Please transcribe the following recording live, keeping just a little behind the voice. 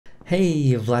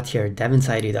Hey, Vlad here,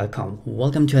 dependency.com.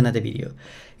 Welcome to another video.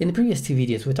 In the previous two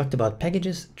videos, we talked about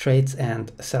packages, traits,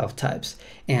 and self-types.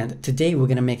 And today we're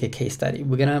gonna make a case study.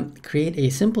 We're gonna create a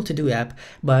simple to-do app,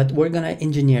 but we're gonna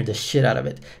engineer the shit out of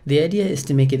it. The idea is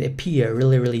to make it appear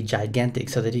really gigantic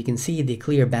so that you can see the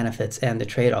clear benefits and the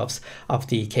trade-offs of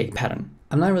the cake pattern.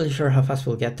 I'm not really sure how fast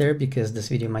we'll get there because this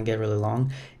video might get really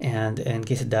long, and in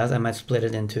case it does, I might split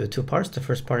it into two parts. The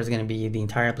first part is going to be the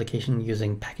entire application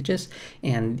using packages,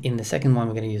 and in the second one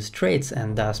we're going to use traits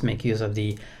and thus make use of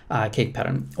the cake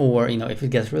pattern. Or, you know, if it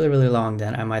gets really long,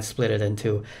 then I might split it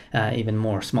into even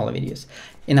more smaller videos.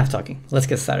 Enough talking, let's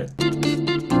get started.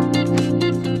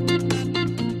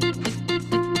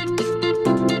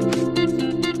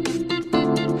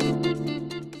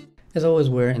 As always,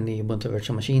 we're in the Ubuntu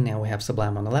virtual machine and we have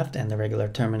Sublime on the left and the regular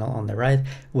terminal on the right,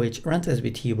 which runs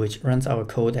SBT, which runs our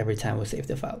code every time we save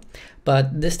the file.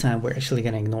 But this time we're actually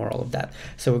going to ignore all of that.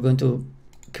 So we're going to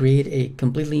create a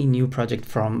completely new project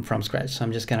from scratch. So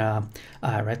I'm just going to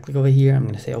right click over here. I'm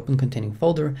going to say open containing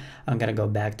folder. I'm going to go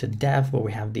back to dev where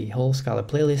we have the whole Scala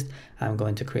playlist. I'm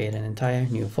going to create an entire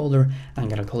new folder. I'm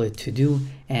going to call it to do,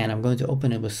 and I'm going to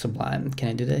open it with Sublime. Can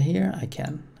I do that here? I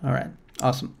can. All right,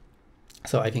 awesome.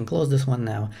 So I can close this one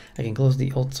now. I can close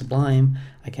the old Sublime.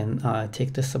 I can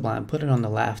take this Sublime, put it on the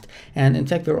left. And in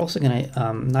fact, we're also going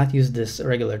to not use this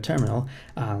regular terminal.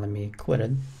 Let me quit it.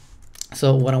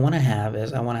 So what I want to have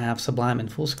is I want to have Sublime in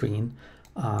full screen.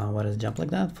 What is jump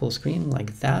like that? Full screen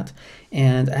like that.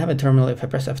 And I have a terminal. If I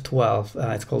press F12,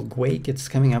 it's called Quake. It's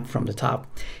coming up from the top,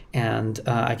 and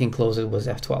I can close it with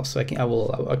F12. So I will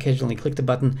occasionally click the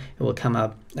button. It will come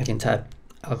up. I can type.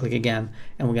 I'll click again,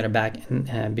 and we're gonna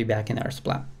be back in our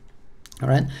Sublime. All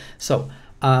right, so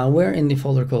we're in the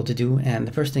folder called to do, and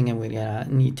the first thing that we're gonna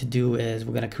need to do is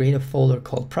we're gonna create a folder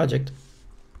called project,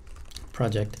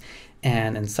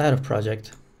 and inside of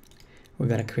project, we're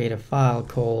gonna create a file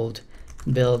called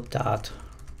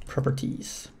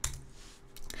build.properties.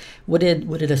 We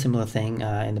did a similar thing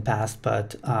in the past,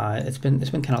 but it's been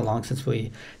kind of long since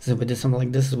we did something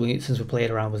like this. Since we played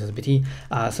around with SBT,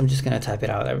 so I'm just gonna type it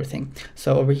out everything.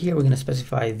 So over here we're gonna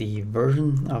specify the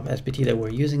version of SBT that we're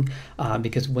using,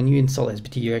 because when you install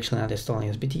SBT, you're actually not installing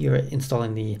SBT. You're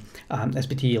installing the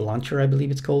SBT launcher, I believe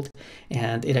it's called,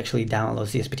 and it actually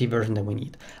downloads the SBT version that we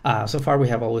need. So far we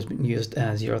have always been used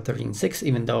 0.13.6,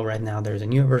 even though right now there's a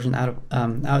newer version out.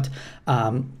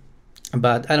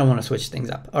 But I don't want to switch things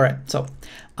up. All right, so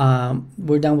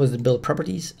we're done with the build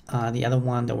properties. The other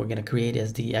one that we're going to create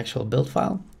is the actual build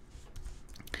file,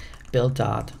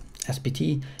 build.sbt.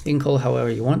 You can call it however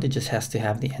you want. It just has to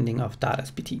have the ending of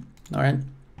 .sbt. All right.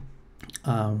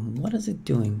 What is it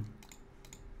doing?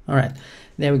 All right,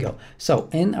 there we go. So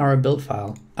in our build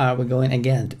file, we're going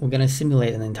again. We're going to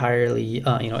simulate an entirely,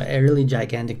 a really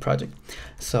gigantic project.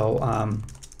 So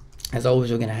as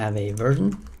always, we're going to have a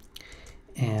version.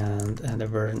 And the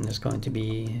version is going to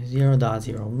be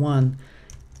 0.01,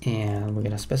 and we're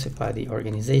going to specify the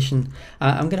organization.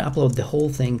 I'm going to upload the whole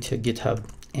thing to GitHub,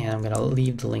 and I'm going to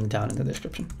leave the link down in the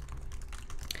description.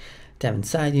 Tab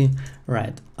inside you,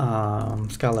 right?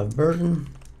 Scala version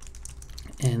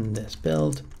in this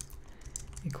build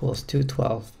equals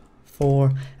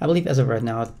 2.12.4. I believe as of right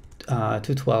now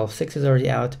 2.12.6 is already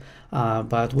out,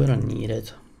 but we don't need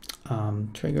it.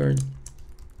 Triggered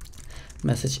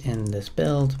message in this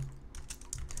build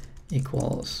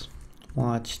equals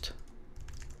watched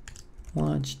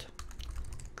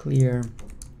clear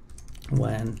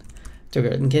when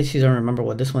triggered. In case you don't remember,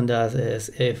 what this one does is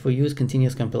if we use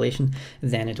continuous compilation,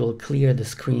 then it will clear the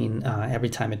screen every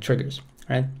time it triggers,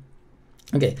 right?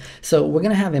 Okay, so we're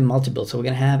gonna have a multi-build. So we're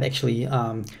gonna have actually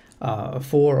 4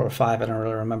 or 5, I don't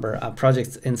really remember,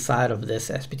 projects inside of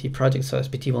this SBT project. So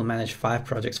SBT will manage 5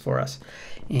 projects for us,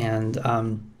 and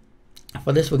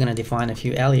for this, we're going to define a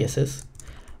few aliases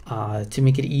to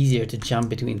make it easier to jump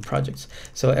between projects.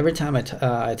 So every time I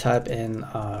type in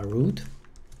root,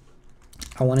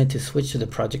 I wanted to switch to the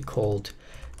project called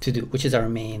to do, which is our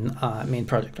main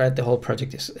project, right? The whole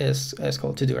project is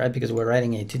called to do, right? Because we're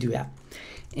writing a to do app,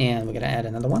 and we're going to add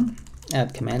another one,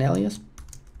 add command alias.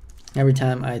 Every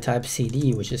time I type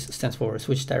cd, which stands for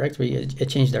switch directory, a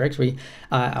change directory,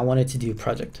 I wanted to do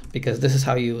project, because this is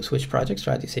how you switch projects,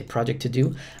 right? You say project to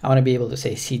do. I want to be able to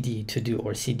say cd to do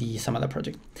or cd some other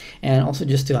project. And also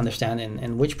just to understand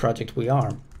in which project we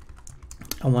are,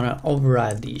 I want to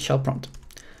override the shell prompt,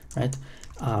 right?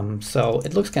 So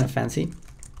it looks kind of fancy.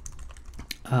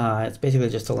 It's basically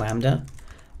just a lambda.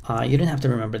 You don't have to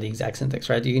remember the exact syntax,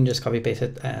 right? You can just copy paste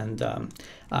it, and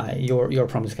your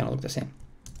prompt is going to look the same.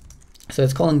 So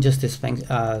it's calling just this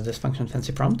function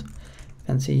fancy prompt,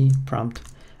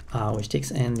 which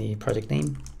takes in the project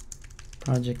name,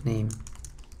 project name,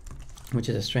 which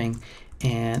is a string,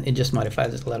 and it just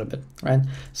modifies it a little bit, right?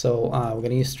 So we're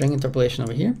going to use string interpolation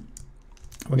over here.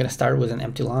 We're going to start with an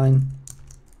empty line.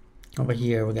 Over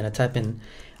here, we're going to type in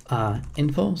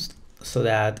info so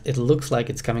that it looks like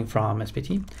it's coming from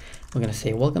SPT. We're going to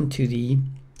say welcome to the,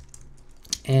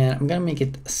 and I'm going to make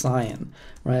it cyan,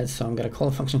 right? So I'm going to call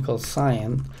a function called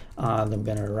cyan that I'm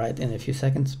going to write in a few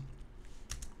seconds.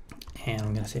 And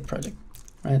I'm going to say project,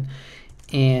 right?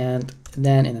 And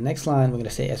then in the next line, we're going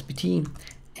to say SPT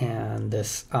and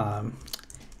this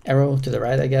arrow to the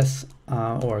right, I guess,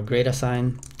 or greater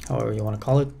sign, however you want to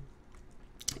call it.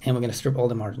 And we're going to strip all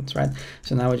the margins, right?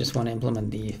 So now we just want to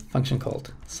implement the function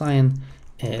called cyan.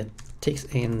 It takes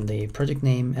in the project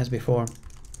name as before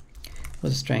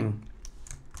with a string,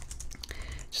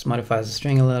 just modifies the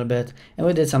string a little bit. And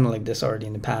we did something like this already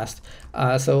in the past.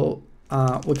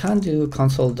 We can't do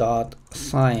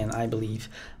console.cyan, I believe,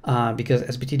 because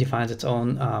SPT defines its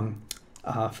own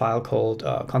file called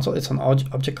console. It's an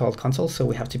object called console, so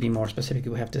we have to be more specific.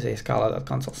 We have to say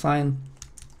scala.console.cyan.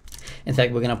 In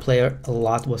fact, we're going to play a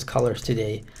lot with colors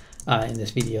today in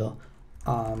this video.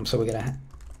 So we're going to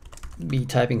be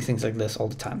typing things like this all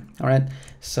the time. All right.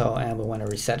 So, and we want to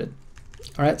reset it.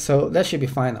 All right. So that should be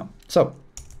fine now. So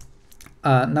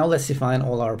now let's define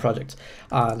all our projects.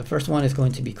 The first one is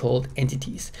going to be called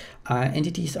entities.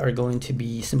 Entities are going to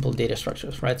be simple data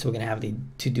structures, right? So we're going to have the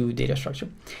to-do data structure.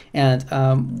 And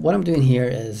what I'm doing here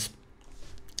is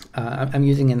I'm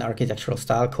using an architectural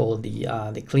style called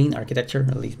the clean architecture,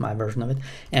 at least my version of it,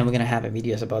 and we're going to have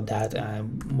videos about that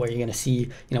where you're going to see,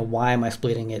 why am I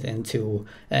splitting it into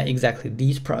exactly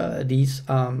these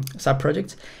sub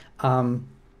projects.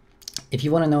 If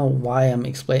you want to know why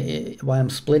I'm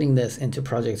splitting this into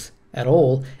projects at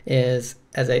all, is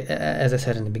as I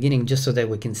said in the beginning, just so that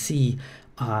we can see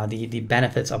the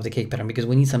benefits of the cake pattern, because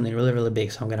we need something really, really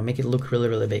big. So I'm going to make it look really,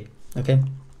 really big. Okay.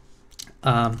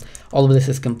 All of this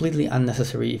is completely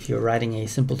unnecessary if you're writing a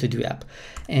simple to-do app.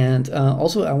 And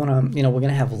also I want to, we're going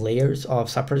to have layers of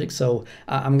subprojects. So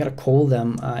I'm going to call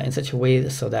them in such a way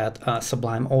so that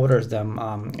Sublime orders them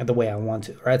the way I want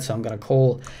to, right? So I'm going to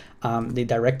call the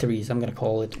directories, I'm going to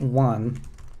call it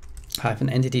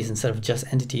one-entities instead of just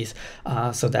entities,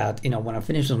 so that, when I'm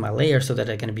finished with my layer, so that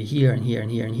they're going to be here and here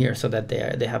and here and here, so that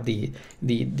they have the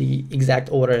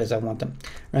exact order as I want them,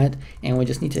 right? And we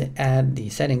just need to add the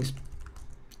settings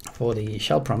for the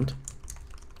shell prompt,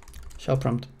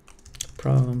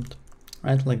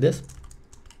 right, like this.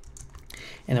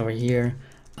 And over here,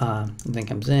 then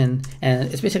comes in,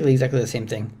 and it's basically exactly the same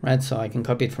thing, right? So I can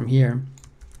copy it from here.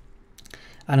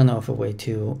 I don't know of a way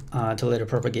to let it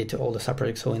propagate to all the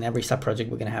subprojects. So in every subproject,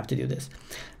 we're going to have to do this,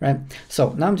 right?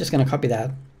 So now I'm just going to copy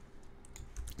that,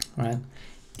 right?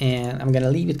 And I'm going to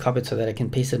leave it copied so that I can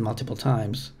paste it multiple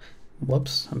times.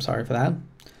 Whoops, I'm sorry for that.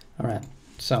 All right,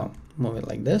 so move it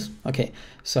like this. Okay,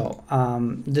 so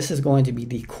this is going to be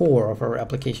the core of our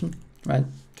application, right?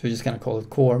 So we're just going to call it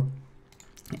core.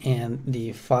 And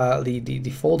the file, the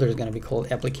folder is going to be called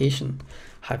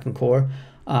application-core.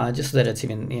 Just so that it's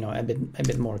even, a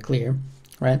bit more clear,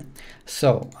 right?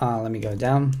 So let me go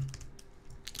down,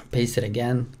 paste it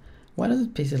again. Why does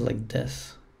it paste it like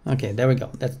this? Okay, there we go.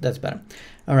 That's better.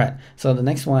 All right. So the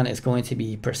next one is going to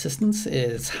be persistence.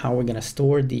 Is how we're going to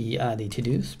store the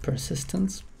to-dos.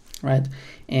 Persistence, right?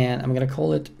 And I'm going to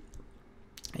call it,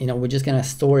 we're just going to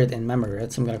store it in memory,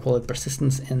 right? So I'm going to call it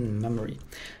persistence in memory,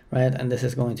 right? And this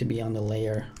is going to be on the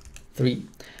layer 3.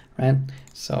 Right,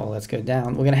 so let's go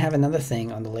down. We're gonna have another thing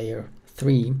on the layer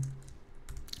 3,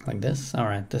 like this. All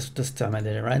right, this time I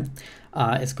did it right.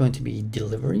 It's going to be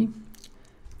delivery,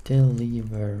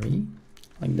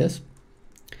 like this.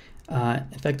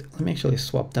 In fact, let me actually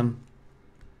swap them,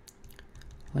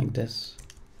 like this.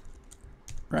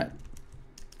 Right.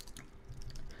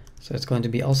 So it's going to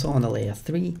be also on the layer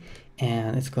 3,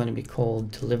 and it's going to be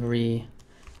called delivery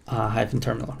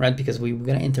 -terminal, right? Because we're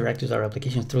going to interact with our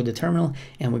application through the terminal,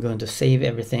 and we're going to save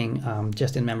everything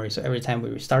just in memory. So every time we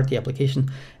restart the application,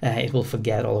 it will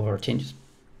forget all of our changes.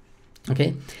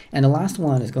 Okay, and the last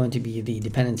one is going to be the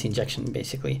dependency injection,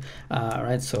 basically,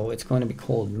 right? So it's going to be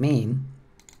called main,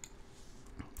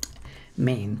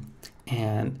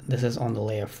 and this is on the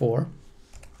layer 4,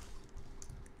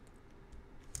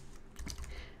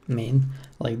 main,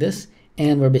 like this.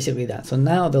 And we're basically that. So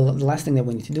now the last thing that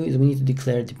we need to do is we need to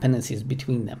declare dependencies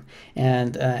between them.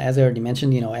 And as I already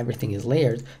mentioned, everything is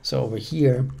layered. So over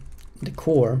here, the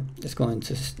core is going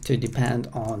to depend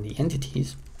on the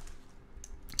entities,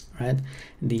 right?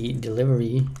 The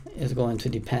delivery is going to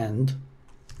depend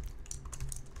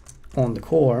on the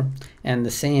core, and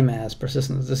the same as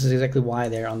persistence. This is exactly why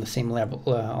they're on the same level,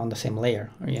 on the same layer,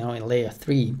 in layer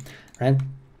 3, right?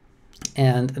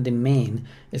 And the main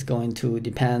is going to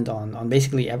depend on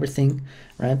basically everything,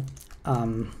 right?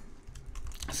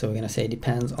 So we're going to say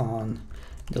depends on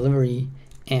delivery,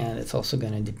 and it's also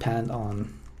going to depend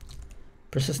on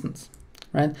persistence,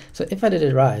 right? So if I did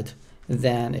it right,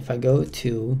 then if I go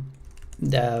to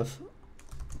dev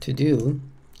to do,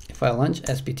 if I launch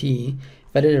SPT,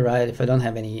 if I did it right, if I don't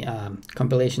have any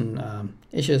compilation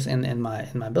issues in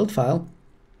my build file,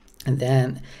 and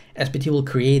then SPT will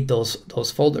create those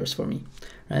folders for me,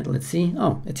 right? Let's see.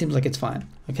 Oh, it seems like it's fine.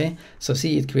 Okay, so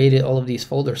see, it created all of these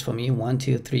folders for me. 1,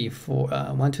 2, 3, 4.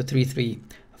 1, 2, 3, 3,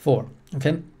 4.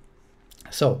 Okay,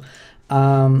 so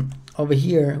over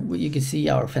here you can see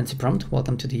our fancy prompt.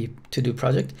 Welcome to the to-do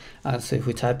project. So if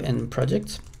we type in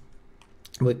projects,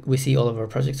 we see all of our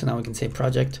projects. So now we can say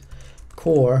project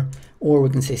core, or we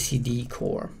can say CD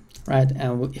core, right?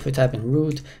 And if we type in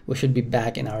root, we should be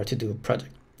back in our to-do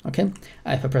project. Okay,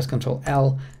 if I press Control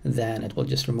L, then it will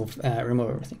just remove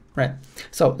everything, right?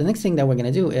 So the next thing that we're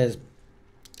going to do is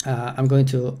I'm going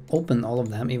to open all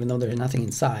of them, even though there's nothing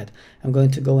inside. I'm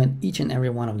going to go in each and every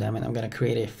one of them, and I'm going to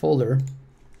create a folder.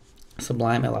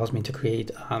 Sublime allows me to create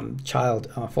child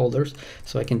folders,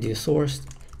 so I can do source,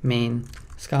 main,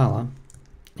 Scala,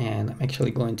 and I'm actually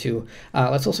going to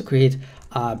let's also create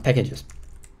packages.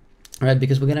 Right,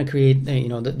 because we're going to create, you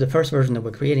know, the first version that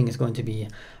we're creating is going to be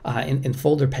in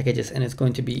folder packages, and it's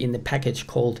going to be in the package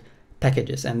called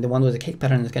packages, and the one with the cake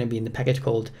pattern is going to be in the package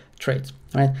called traits.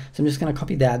 Right, so I'm just going to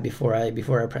copy that before I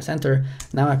press enter.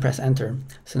 Now I press enter,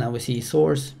 so now we see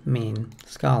source, main,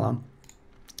 Scala,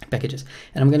 packages,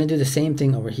 and I'm going to do the same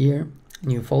thing over here.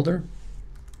 New folder,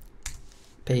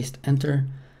 paste, enter,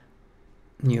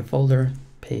 new folder,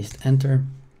 paste, enter.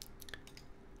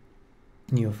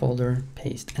 New folder,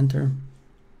 paste, enter.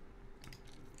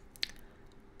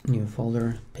 New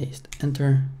folder, paste,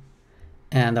 enter.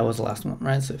 And that was the last one,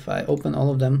 right? So if I open all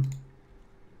of them,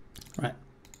 right,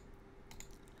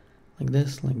 like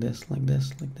this, like this, like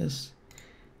this, like this,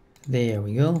 there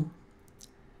we go.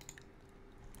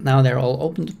 Now they're all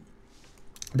opened.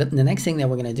 The next thing that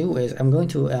we're going to do is I'm going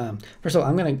to first of all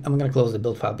I'm going to close the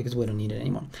build file because we don't need it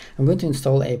anymore. I'm going to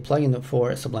install a plugin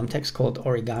for Sublime Text called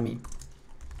Origami.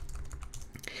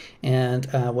 And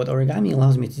what Origami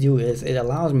allows me to do is it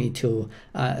allows me to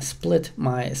split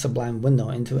my Sublime window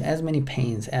into as many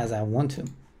panes as I want to.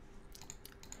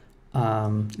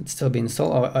 It's still being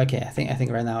installed. Oh, okay, I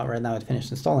think right now it finished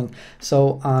installing.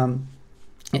 So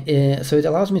so it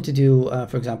allows me to do,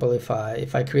 for example, if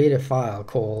I create a file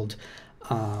called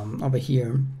over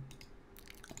here,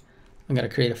 I'm going to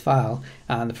create a file.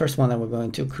 The first one that we're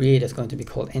going to create is going to be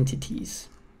called entities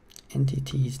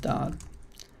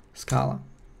dot.scala.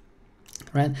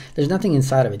 Right, there's nothing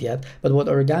inside of it yet, but what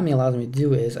Origami allows me to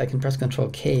do is I can press Control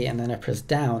K and then I press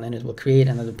down and it will create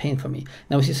another pane for me.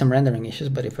 Now we see some rendering issues,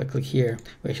 but if I click here,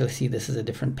 we actually see this is a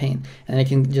different pane, and I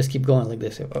can just keep going like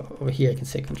this. Over here I can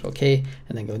say Control K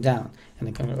and then go down, and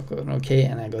then Control K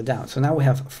and I go down. So now we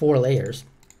have 4 layers,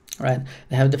 right?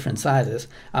 They have different sizes.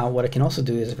 What I can also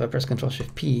do is if I press Control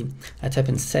Shift P, I type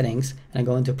in settings and I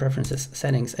go into preferences,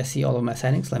 settings. I see all of my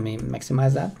settings. Let me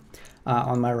maximize that.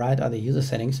 On my right are the user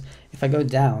settings. If I go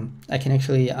down, I can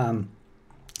actually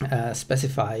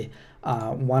specify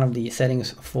one of the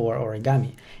settings for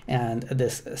Origami, and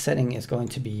this setting is going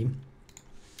to be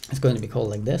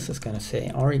called like this. It's going to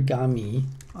say Origami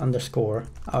 _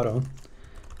 auto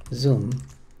zoom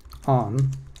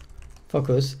on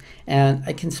focus, and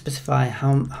I can specify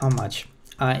how much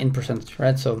in percentage,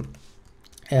 right? So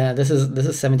this is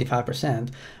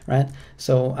 75%, right?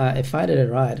 So if I did it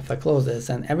right, if I close this,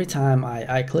 and every time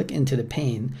I click into the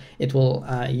pane, it will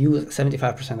use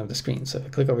 75% of the screen. So if I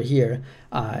click over here,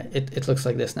 it looks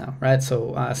like this now, right?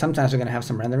 So sometimes we're gonna have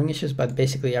some rendering issues, but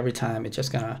basically every time it's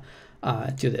just gonna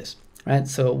do this, right?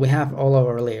 So we have all of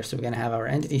our layers. So we're gonna have our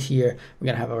entities here, we're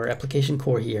gonna have our application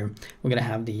core here, we're gonna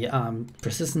have the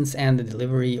persistence and the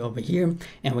delivery over here,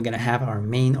 and we're gonna have our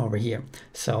main over here.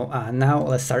 So now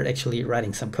let's start actually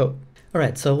writing some code. All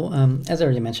right, so as I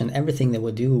already mentioned, everything that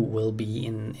we do will be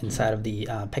inside of the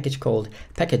package called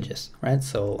packages, right?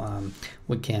 So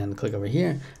we can click over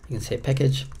here, we can say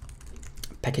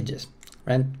packages,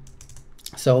 right?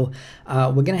 So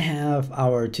we're gonna have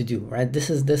our to-do, right? This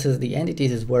is the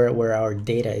entities is where our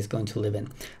data is going to live in,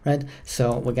 right?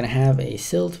 So we're gonna have a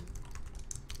SILT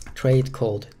trait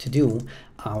called to-do.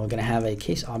 We're gonna have a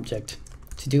case object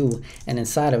to-do, and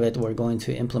inside of it we're going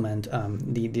to implement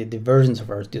the versions of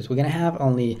our to-dos. We're gonna have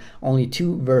only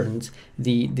 2 versions.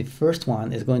 The first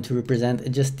one is going to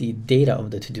represent just the data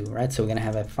of the to-do, right? So we're gonna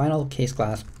have a final case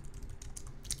class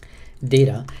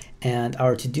data, and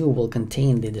our to-do will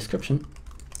contain the description.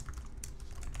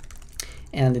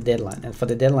 and the deadline. And for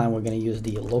the deadline, we're going to use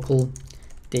the local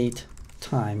date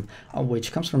time,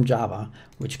 which comes from Java,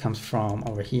 which comes from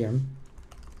over here,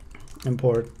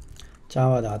 import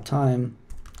java.time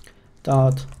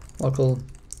local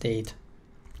date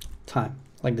time,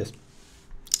 like this.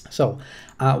 So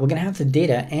we're gonna have the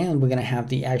data and we're gonna have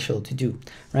the actual to do,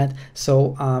 right?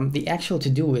 So the actual to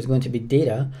do is going to be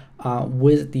data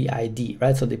with the ID,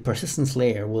 right? So the persistence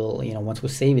layer will, once we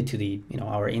save it to the,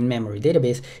 our in-memory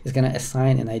database, is gonna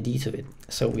assign an ID to it.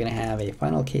 So we're gonna have a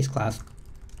final case class.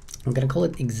 I'm gonna call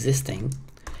it existing,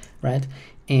 right?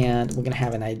 And we're gonna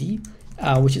have an ID,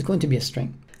 which is going to be a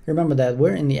string. Remember that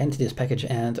we're in the entities package,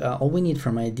 and all we need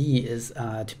from ID is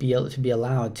to be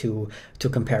allowed to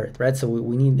compare it, right? So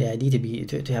we need the ID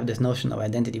to have this notion of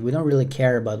identity. We don't really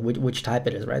care about which type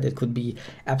it is, right? It could be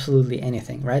absolutely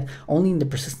anything, right? Only in the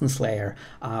persistence layer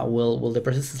will the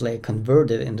persistence layer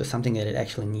convert it into something that it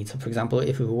actually needs. So for example,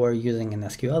 if we were using an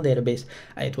SQL database,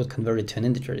 it would convert it to an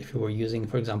integer. If we were using,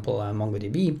 for example,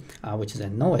 MongoDB, which is a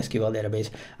NoSQL database,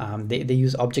 they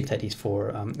use object IDs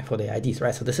for the IDs,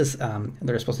 right? So this is the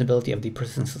responsibility of the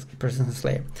persistence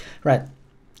layer, right?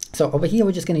 So over here,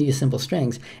 we're just going to use simple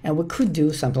strings, and we could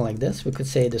do something like this. We could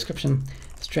say description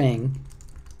string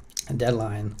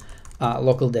deadline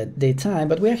local date time,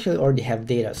 but we actually already have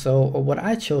data. So what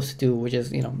I chose to do, which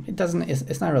is,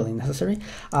 it's not really necessary.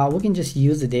 We can just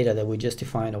use the data that we just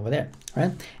defined over there,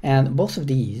 right? And both of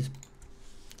these,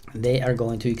 they are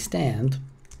going to extend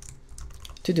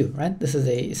to do, right? This is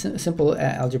a simple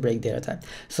algebraic data type.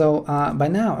 So by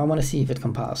now I want to see if it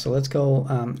compiles. So let's go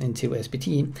into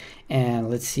SPT and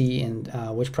let's see in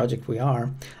which project we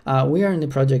are. We are in the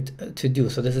project to do.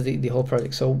 So this is the whole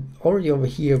project. So already over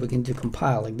here we can do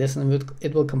compile like this, and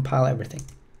it will compile everything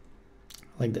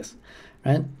like this,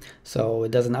 right? So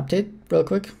it does an update real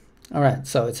quick. All right,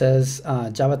 so it says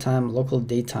Java time local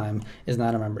date time is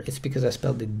not a member. It's because I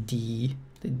spelled the D.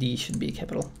 The D should be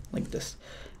capital like this.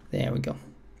 There we go.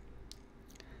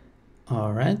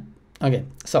 All right. Okay.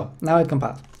 So now it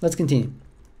compiles. Let's continue.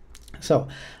 So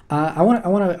I want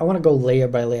to go layer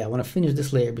by layer. I want to finish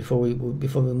this layer before we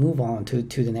move on to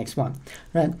the next one,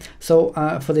 right? So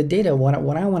for the data, what I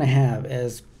want to have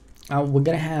is we're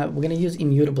gonna use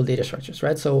immutable data structures,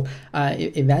 right? So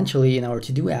eventually in our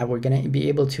to-do app, we're gonna be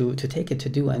able to take it to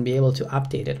do and be able to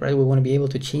update it, right? We want to be able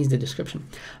to change the description,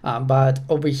 but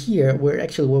over here, what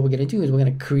we're gonna do is we're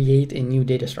gonna create a new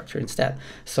data structure instead.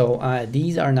 So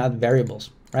these are not variables,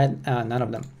 right? None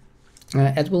of them.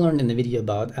 As we learned in the video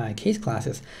about case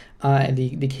classes,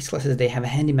 the case classes, they have a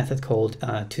handy method called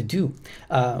to do.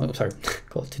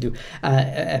 Called to do.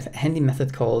 A handy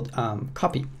method called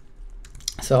copy.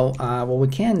 So what we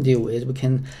can do is we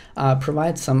can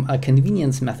provide some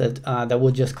convenience method that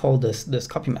will just call this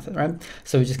copy method, right?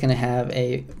 So we're just going to have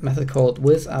a method called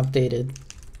with updated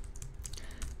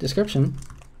description,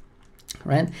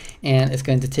 right? And it's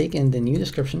going to take in the new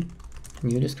description,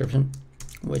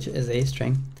 which is a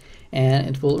string, and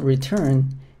it will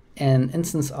return an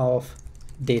instance of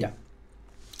data,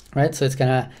 right? So it's going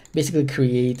to basically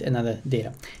create another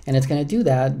data, and it's going to do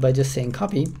that by just saying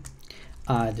copy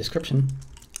description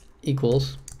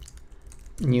equals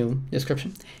new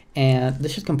description, and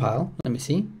this should compile. Let me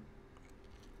see.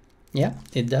 Yeah,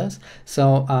 it does.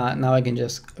 So now I can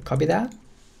just copy that,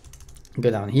 go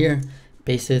down here,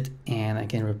 paste it, and I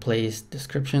can replace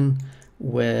description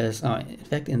with in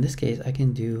fact, in this case I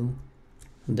can do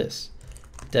this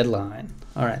deadline.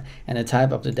 All right, and the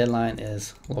type of the deadline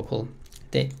is local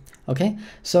date. Okay,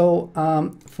 so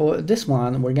for this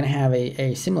one, we're going to have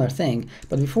a similar thing.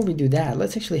 But before we do that,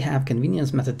 let's actually have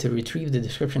convenience method to retrieve the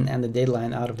description and the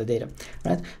deadline out of the data,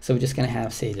 right? So we're just going to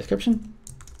have, say, description,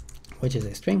 which is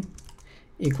a string,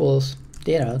 equals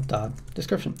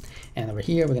data.description. And over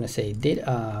here, we're going to say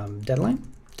deadline,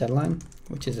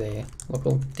 which is a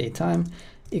local date time,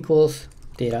 equals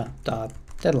data.deadline.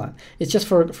 It's just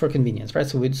for convenience, right?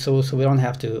 So we don't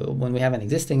have to, when we have an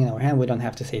existing in our hand, we don't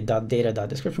have to say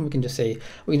 .data.description. We can just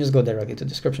go directly to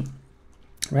description,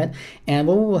 right? And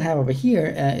what we will have over here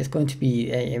is going to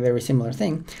be a very similar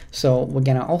thing. So we're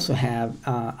gonna also have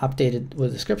updated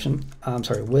with description.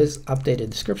 With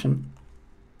updated description,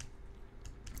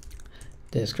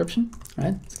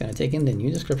 right? It's gonna take in the new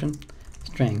description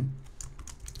string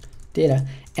data,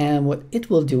 and what it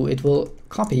will do, it will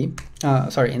copy,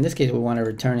 in this case we want to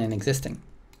return an existing,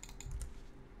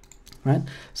 right?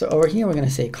 So over here we're going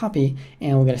to say copy,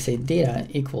 and we're going to say data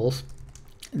equals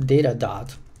data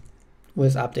dot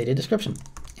with updated description,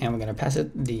 and we're going to pass it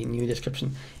the new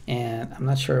description. And I'm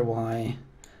not sure why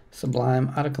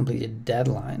Sublime auto-completed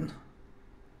deadline.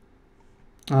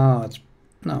 Oh, it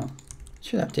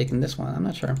should have taken this one. I'm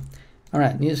not sure. All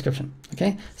right, new description.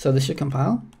 Okay, so this should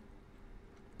compile.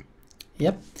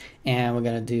 Yep, and we're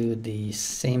gonna do the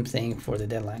same thing for the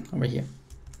deadline over here.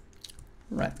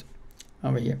 Right,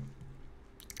 over here.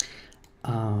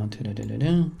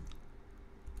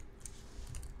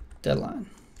 Deadline,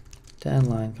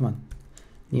 come on,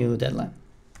 new deadline.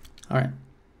 All right.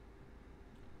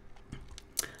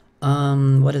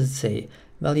 What does it say?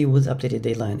 Value with updated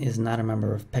deadline is not a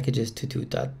member of packages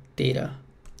to-do.data.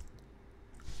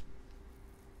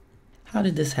 How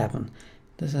did this happen?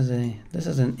 This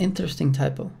is an interesting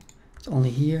typo. It's only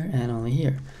here and only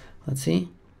here. Let's see.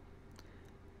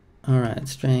 All right,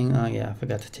 string. Oh yeah, I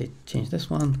forgot to change this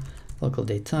one. Local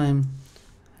date time.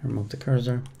 Remove the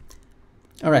cursor.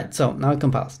 All right, so now it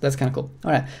compiles. That's kind of cool.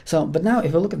 All right, so but now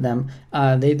if we look at them,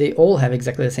 they all have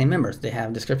exactly the same members. They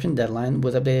have description, deadline,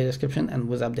 with updated description, and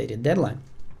with updated deadline.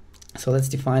 So let's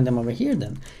define them over here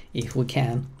then. If we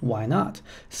can, why not?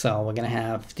 So we're gonna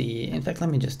have the, in fact, let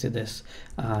me just do this.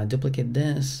 Duplicate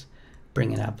this,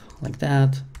 bring it up like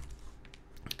that.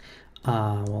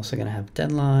 We're also gonna have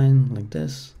deadline like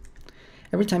this.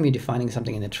 Every time you're defining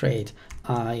something in a trait,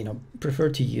 prefer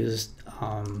to use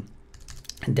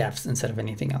defs instead of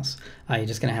anything else. You're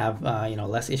just gonna have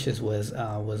less issues with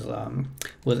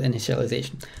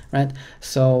initialization, right?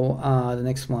 So the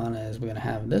next one is we're gonna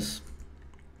have this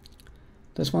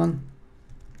one.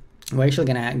 We're actually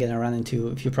gonna run into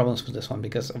a few problems with this one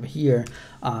because over here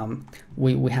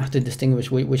we have to distinguish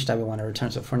which type we want to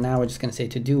return. So for now we're just gonna say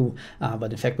to do,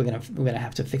 but in fact we're gonna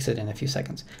have to fix it in a few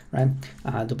seconds, right?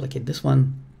 Duplicate this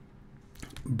one,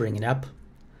 bring it up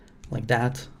like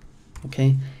that,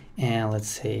 okay, and let's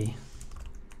say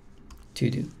to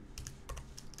do,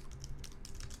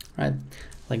 right,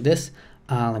 like this.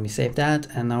 Let me save that,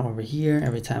 and now over here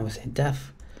every time we say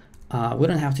def, we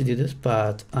don't have to do this,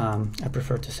 but I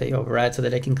prefer to say override so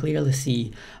that I can clearly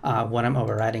see what I'm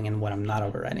overriding and what I'm not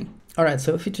overriding. All right,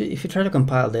 so if you try to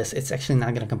compile this, it's actually not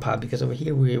going to compile because over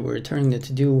here we're returning the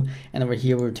to do, and over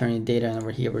here we're returning data, and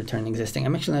over here we're returning existing.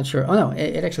 I'm actually not sure. Oh no,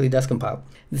 it actually does compile.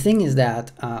 The thing is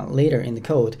that later in the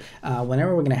code,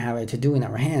 whenever we're going to have a to do in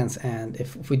our hands, and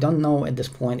if we don't know at this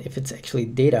point if it's actually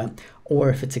data or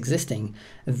if it's existing,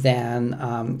 then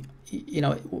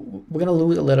we're going to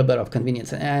lose a little bit of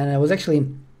convenience. And I was actually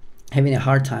having a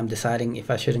hard time deciding if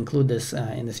I should include this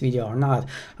in this video or not,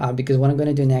 because what I'm going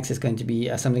to do next is going to be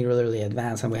something really, really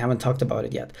advanced, and we haven't talked about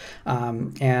it yet.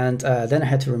 Then I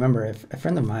had to remember a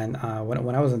friend of mine,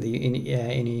 when I was in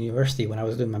university, when I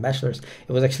was doing my bachelor's,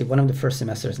 it was actually one of the first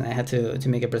semesters, and I had to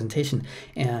make a presentation.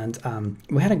 And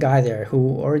we had a guy there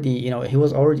who already, he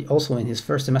was already also in his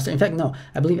first semester. In fact, no,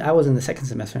 I believe I was in the second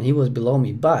semester, and he was below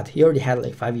me, but he already had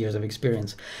like 5 years of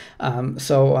experience.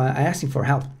 So I asked him for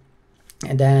help.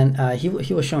 And then he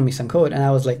was showing me some code, and I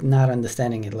was like not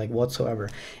understanding it like whatsoever.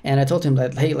 And I told him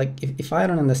that, hey, like if I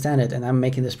don't understand it and I'm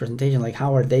making this presentation, like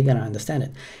how are they gonna understand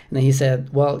it? And then he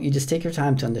said, well, you just take your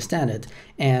time to understand it,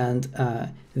 and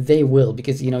they will,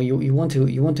 because you want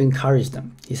to encourage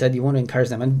them. He said you want to encourage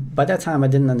them, and by that time I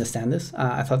didn't understand this.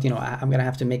 I thought I'm gonna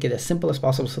have to make it as simple as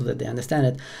possible so that they understand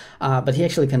it. But he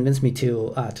actually convinced me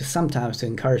to sometimes to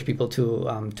encourage people to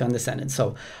understand it.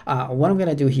 So what I'm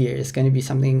gonna do here is going to be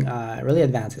something really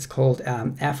advanced. It's called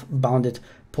F-bounded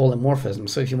polymorphism.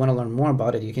 So if you want to learn more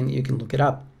about it, you can look it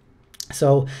up.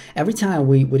 So every time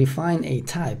we define a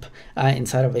type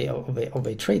inside of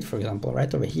a trait, for example,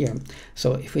 right over here.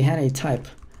 So if we had a type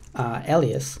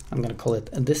alias, I'm going to call it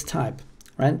this type,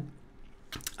 right?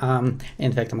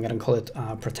 In fact, I'm going to call it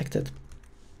protected.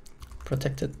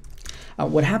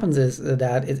 What happens is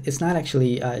that it's not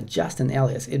actually just an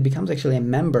alias. It becomes actually a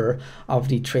member of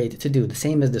the trait to do. The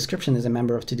same as description is a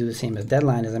member of to do, the same as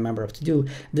deadline is a member of to do.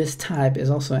 This type is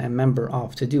also a member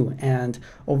of to do. And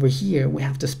over here, we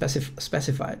have to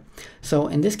specify. So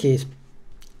in this case,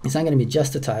 it's not going to be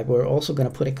just a type. We're also going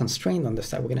to put a constraint on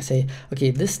this type. We're going to say, okay,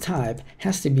 this type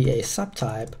has to be a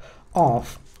subtype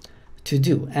of to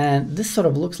do. And this sort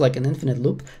of looks like an infinite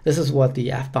loop. This is what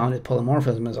the F-bounded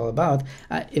polymorphism is all about.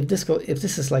 If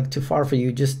this is like too far for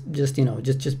you, just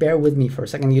bear with me for a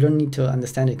second. You don't need to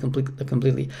understand it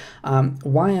completely.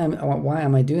 Why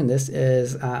am I doing this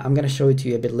is I'm going to show it to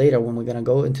you a bit later when we're going to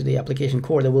go into the application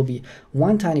core. There will be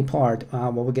one tiny part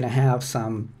where we're going to have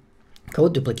some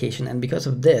code duplication, and because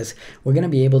of this we're going to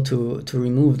be able to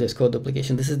remove this code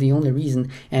duplication. This is the only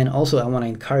reason, and also I want to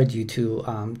encourage you to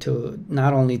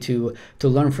not only to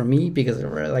learn from me, because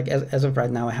like as of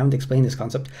right now I haven't explained this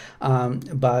concept,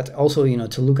 but also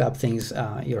to look up things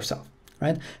yourself,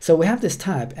 right? So we have this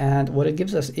type, and what it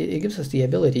gives us the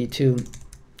ability to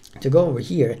go over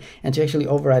here and to actually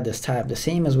override this type the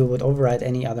same as we would override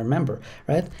any other member,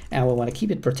 right? And we want to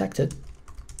keep it protected.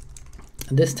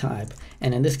 this type,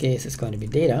 and in this case it's going to be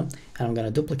data, and I'm going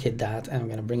to duplicate that, and I'm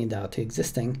going to bring it down to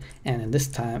existing, and in this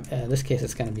case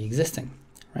it's going to be existing,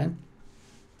 right?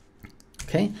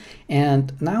 Okay,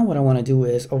 and now what I want to do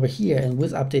is over here, and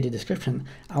with updated description,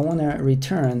 I want to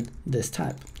return this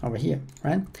type over here,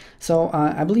 right? So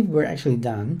I believe we're actually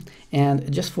done,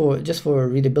 and just for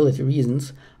readability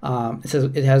reasons, it says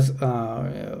it has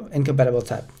incompatible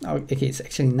type. Okay, it's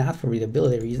actually not for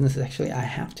readability reasons. It's actually I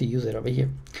have to use it over here,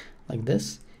 like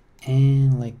this,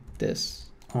 and like this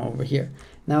over here.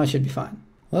 Now it should be fine.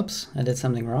 Whoops, I did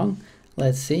something wrong.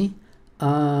 Let's see.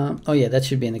 Oh yeah, that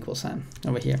should be an equal sign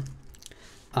over here.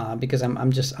 Because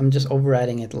I'm just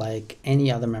overriding it like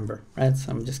any other member, right?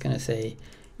 So I'm just gonna say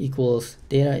equals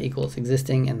data equals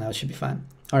existing, and now it should be fine.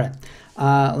 All right,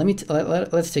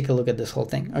 let's take a look at this whole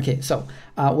thing. Okay, so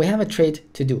we have a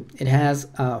trait to do. It has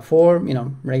 4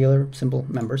 regular simple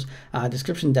members,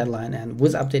 description, deadline, and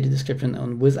with updated description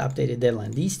and with updated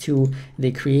deadline. These two,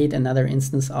 they create another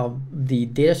instance of the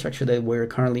data structure that we're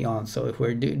currently on. So if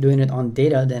we're doing it on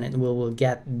data, then it will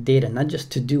get data, not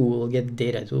just to do, we'll get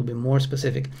data. It will be more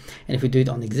specific. And if we do it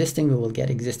on existing, we will get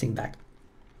existing back.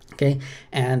 Okay,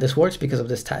 and this works because of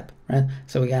this type, right?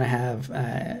 So we're gonna have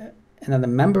another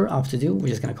member of to do. We're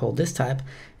just going to call this type.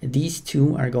 These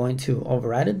two are going to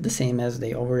override it the same as they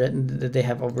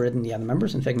have overridden the other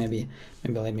members. In fact, maybe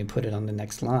let me put it on the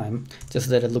next line just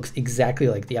so that it looks exactly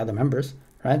like the other members,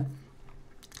 right?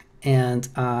 And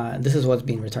this is what's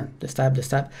being returned. This type.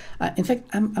 In fact,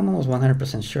 I'm almost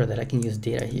 100% sure that I can use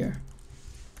data here.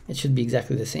 It should be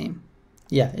exactly the same.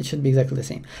 Yeah, it should be exactly the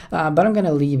same, but I'm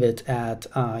gonna leave it at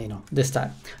this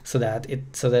type so that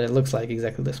it looks like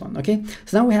exactly this one. Okay,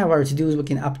 so now we have our to-dos. We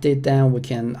can update them. We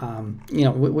can we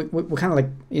kind of like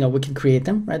we can create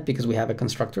them, right? Because we have a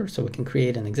constructor, so we can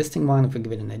create an existing one if we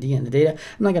give it an ID and the data.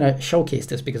 I'm not gonna showcase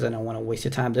this because I don't want to waste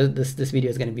your time. This video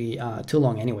is gonna be too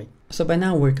long anyway. So by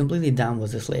now we're completely done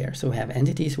with this layer. So we have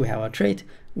entities, we have our trait,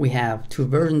 we have 2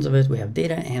 versions of it, we have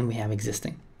data, and we have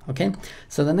existing. Okay,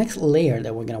 so the next layer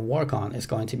that we're going to work on is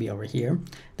going to be over here.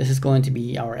 This is going to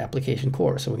be our application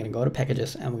core. So we're going to go to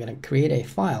packages, and we're going to create a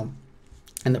file.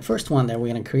 And the first one that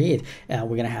we're going to create, we're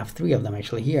going to have 3 of them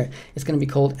actually here. It's going to be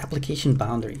called application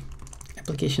boundary.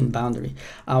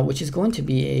 Which is going to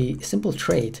be a simple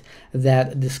trait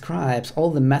that describes all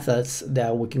the methods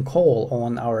that we can call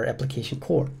on our application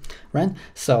core, right?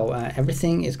 So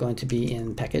everything is going to be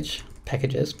in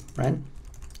packages, right?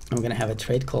 I'm going to have a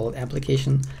trait called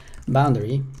application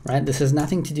boundary, right? This has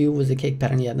nothing to do with the cake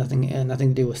pattern yet, nothing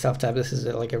to do with self-type. This is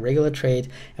like a regular trait,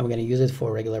 and we're going to use it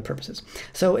for regular purposes.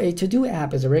 So a to-do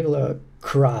app is a regular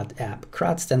CRUD app.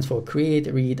 CRUD stands for create,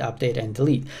 read, update, and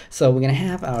delete. So we're going to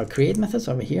have our create methods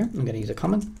over here. I'm going to use a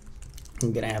comment.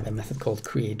 I'm going to have a method called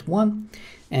create1,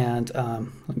 and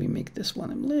let me make this one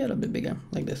a little bit bigger,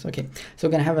 like this. Okay, so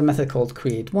we're going to have a method called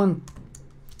create1.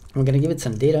 We're going to give it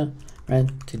some data, right?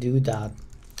 To do dot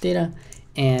data,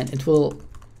 and it will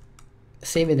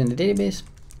save it in the database,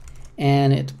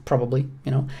 and it probably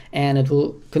and it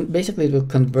will basically it will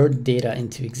convert data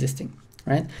into existing,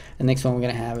 right? The next one we're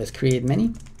going to have is create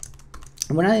many.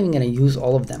 We're not even going to use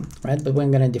all of them, right? But we're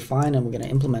going to define and we're going to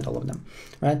implement all of them,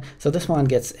 right? So this one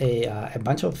gets a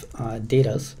bunch of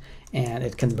datas, and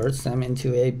it converts them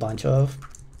into a bunch of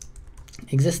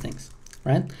existings,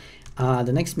 right?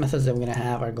 The next methods that we're going to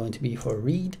have are going to be for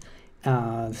read.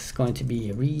 This is going to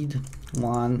be read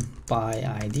one by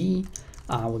ID.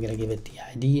 We're going to give it the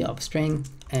ID of string,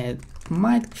 and it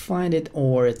might find it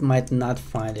or it might not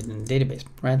find it in the database,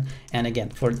 right? And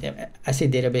again, I say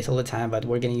database all the time, but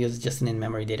we're going to use just an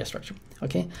in-memory data structure.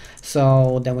 Okay,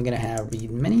 so then we're going to have read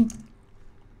many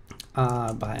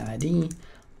by ID,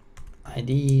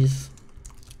 IDs,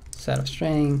 set of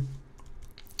string,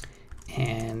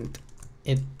 and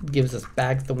it gives us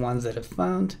back the ones that it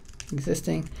found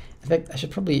existing. In fact, I should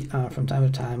probably from time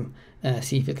to time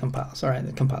see if it compiles. All right,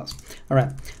 it compiles. All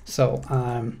right, so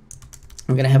I'm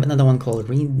gonna have another one called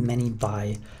read many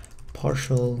by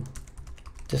partial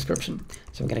description.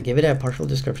 So I'm gonna give it a partial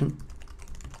description,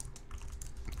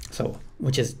 so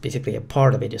which is basically a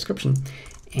part of a description,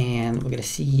 and we're gonna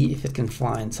see if it can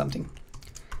find something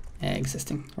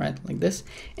existing, right, like this.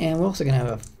 And we're also gonna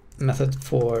have a method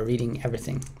for reading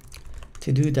everything,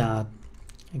 to do dot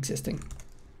existing.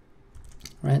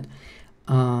 Right,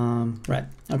 right.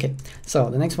 Okay, so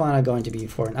the next one are going to be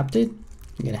for an update.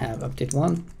 You're gonna have update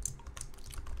 1,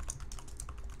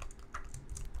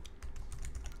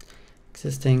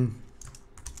 existing,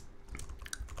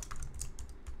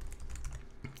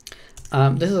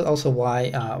 This is also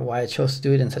why I chose to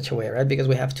do it in such a way, right? Because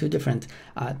we have two different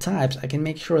types. I can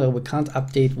make sure that we can't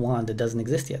update one that doesn't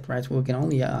exist yet, right? We can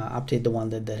only update the one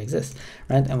that exists,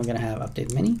 right? And we're gonna have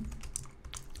update many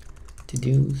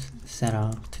to-dos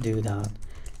setup to-do dot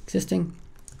existing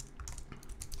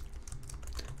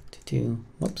to-do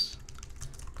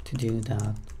to-do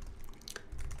dot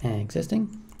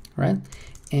existing, right?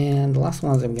 And the last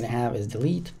ones I'm gonna have is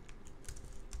delete.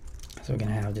 So we're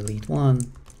gonna have delete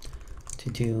one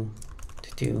to-do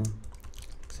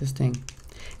existing,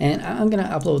 and I'm gonna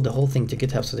upload the whole thing to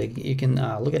GitHub so that you can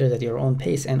look at it at your own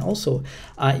pace, and also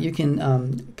you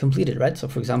can complete it, right? So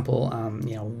for example,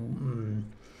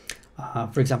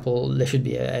 for example, there should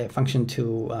be a function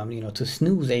to to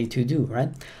snooze a to-do,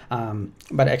 right?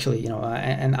 But actually,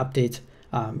 an update.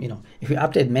 If we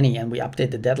update many and we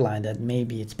update the deadline, that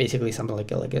maybe it's basically something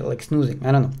like snoozing.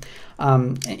 I don't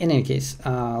know. In any case,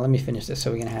 let me finish this.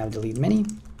 So we're gonna have delete many.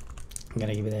 I'm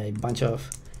gonna give it a bunch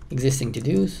of existing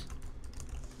to-dos,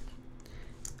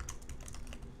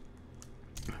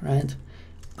 right?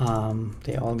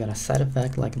 They're all gonna side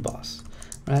effect like a boss,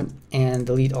 right? And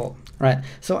delete all, right?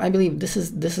 So I believe this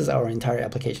is our entire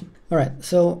application. All right.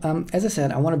 So as I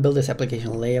said, I want to build this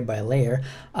application layer by layer,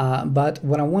 but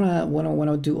what I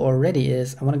wanna do already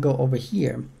is I want to go over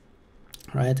here,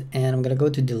 right? And I'm gonna go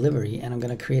to delivery and I'm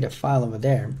gonna create a file over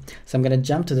there. So I'm gonna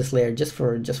jump to this layer just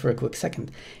for a quick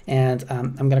second, and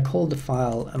I'm gonna call the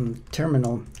file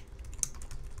terminal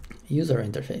user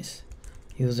interface,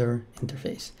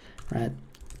 right?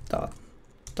 Dot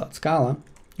Scala.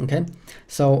 Okay.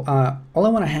 So all I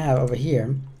want to have over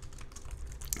here,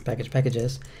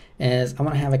 packages, is I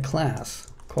want to have a class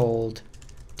called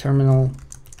terminal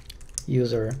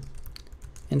user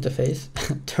interface.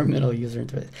 Terminal user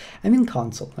interface. I mean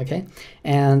console, okay?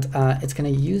 And it's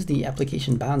going to use the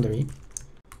application boundary,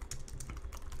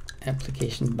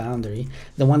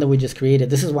 the one that we just created.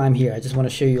 This is why I'm here. I just want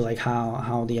to show you like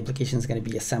how the application is going to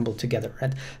be assembled together,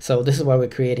 right? So this is why we're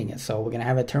creating it. So we're going to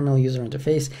have a terminal user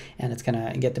interface, and it's going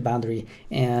to get the boundary,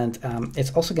 and it's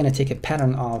also going to take a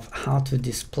pattern of how to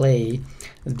display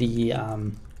the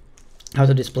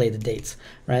dates,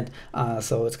 right?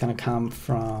 So it's going to come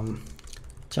from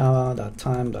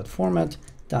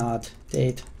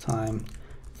java.time.format.date time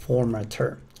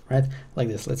formatter, right? Like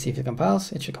this. Let's see if it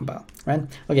compiles. It should compile, right?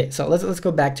 Okay, so let's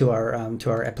go back to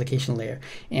our application layer,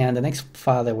 and the next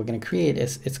file that we're going to create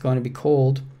it's going to be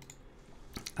called.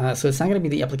 So it's not going to be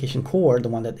the application core, the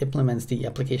one that implements the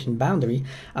application boundary.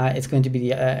 It's going to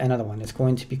be another one. It's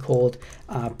going to be called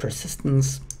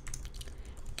persistence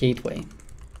gateway.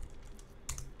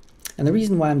 And the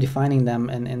reason why I'm defining them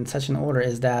in such an order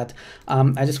is that I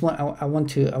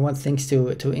want things to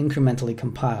incrementally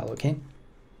compile. Okay.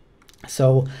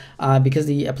 So because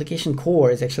the application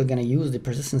core is actually going to use the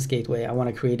persistence gateway, I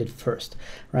want to create it first,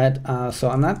 right?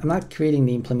 So I'm not creating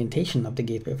the implementation of the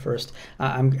gateway first.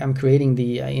 I'm creating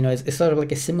the it's sort of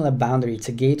like a similar boundary. It's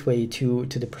a gateway to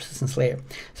the persistence layer.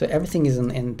 So everything is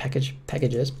in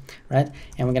packages, right?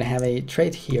 And we're going to have a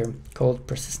trait here called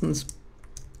persistence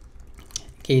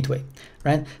gateway,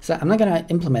 right? So I'm not going to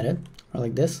implement it or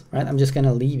like this, right? I'm just going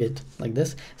to leave it like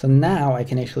this. So now I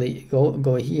can actually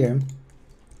go here,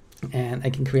 and I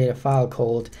can create a file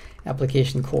called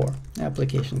application core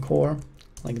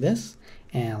like this,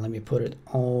 and let me put it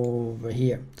over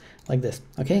here like this.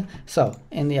 Okay, so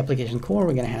in the application core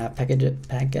we're going to have packages,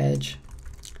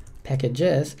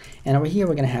 and over here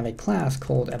we're going to have a class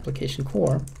called application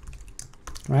core,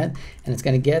 right? And it's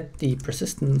going to get the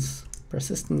persistence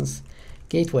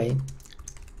gateway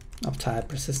of type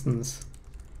persistence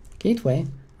gateway,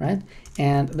 right?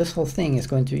 And this whole thing is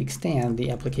going to extend the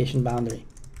application boundary,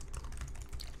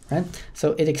 right?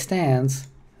 So it extends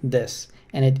this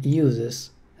and it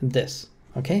uses this.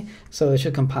 Okay, so it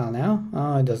should compile now.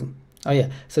 Oh, it doesn't. Oh yeah,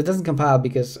 so it doesn't compile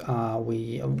because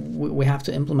we have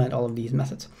to implement all of these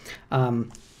methods.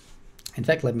 In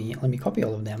fact, let me copy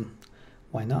all of them.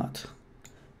 Why not?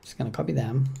 Just gonna copy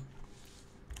them.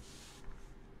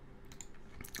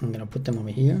 I'm gonna put them over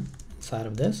here inside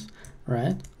of this,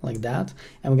 right? Like that,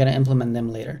 and we're gonna implement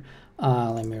them later.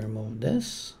 Let me remove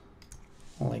this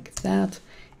like that,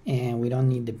 and we don't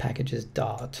need the packages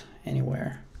dot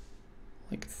anywhere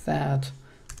like that.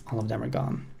 All of them are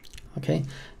gone. Okay,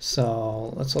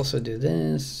 so let's also do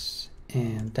this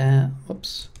and that.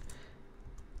 Whoops,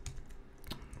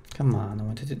 come on, I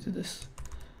wanted to do this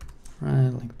right,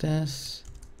 like this,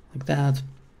 like that.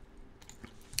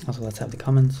 Also, let's have the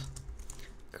comments: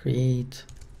 create,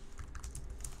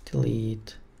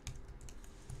 delete,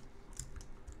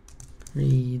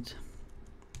 read,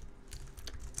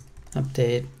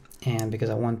 update. And because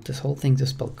I want this whole thing to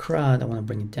spell CRUD, I want to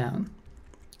bring it down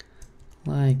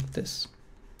like this.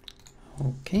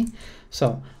 Okay,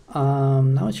 so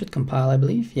now it should compile, I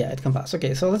believe. Yeah, it compiles.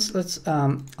 Okay, so let's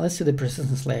do the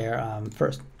persistence layer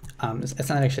first. It's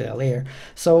not actually a layer.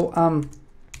 So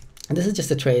this is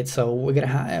just a trait. So we're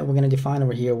gonna define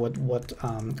over here what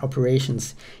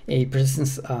operations a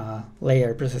persistence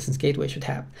layer, persistence gateway should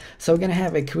have. So we're gonna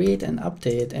have a create and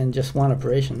update, and just one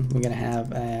operation. We're gonna have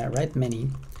write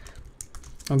many.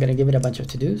 I'm gonna give it a bunch of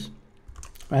to-dos.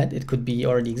 Right, it could be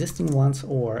already existing ones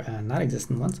or not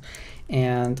existing ones,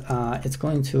 and it's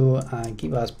going to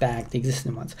give us back the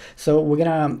existing ones. So we're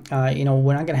gonna,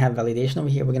 we're not gonna have validation over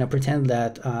here. We're gonna pretend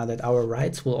that that our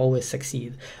writes will always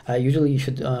succeed. Usually, you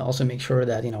should also make sure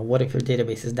that what if your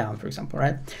database is down, for example,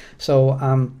 right? So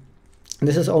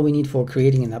this is all we need for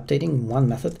creating and updating one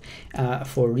method.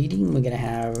 For reading, we're gonna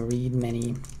have read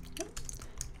many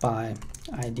by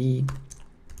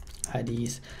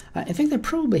IDs. I think they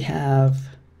probably have.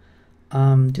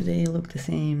 Do they look the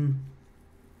same?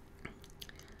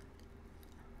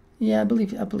 Yeah, I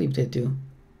believe they do.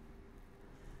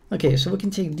 Okay, so we can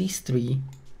take these three,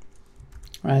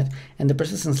 right? And the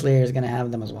persistence layer is gonna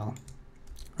have them as well,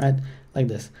 right? Like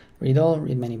this: read all,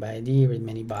 read many by ID, read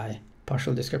many by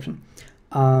partial description.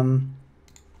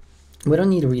 We don't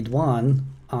need to read one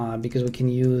because we can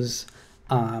use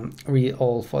read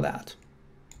all for that,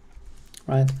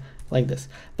 right? Like this.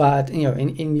 But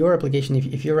in your application,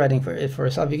 if you're writing for it for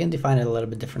yourself, you can define it a little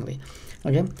bit differently.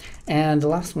 Okay, and the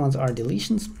last ones are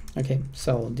deletions. Okay,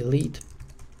 so delete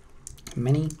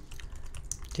many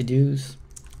to-dos,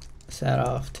 set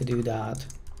off to-do dot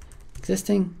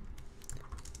existing,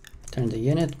 return the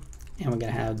unit, and we're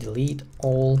gonna have delete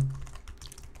all,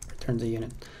 return the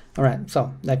unit. All right,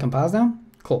 so that compiles now.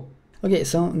 Cool. Okay,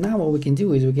 so now what we can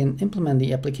do is we can implement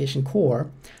the application core,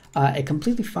 a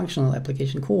completely functional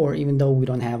application core, even though we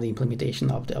don't have the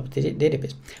implementation of the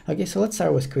database. Okay, so let's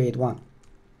start with create one.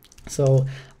 So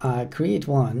create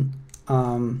one,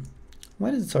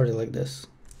 why does it sort it like this?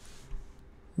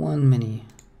 One many,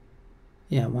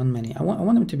 yeah, one many. I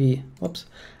want them to be, whoops,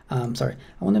 sorry,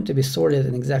 I want them to be sorted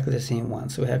in exactly the same one.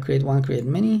 So we have create one, create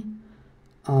many,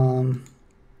 one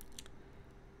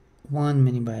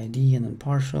many by ID, and then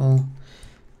partial.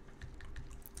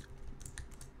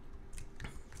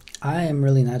 I am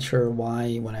really not sure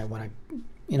why when I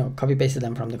copy pasted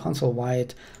them from the console, why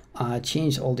it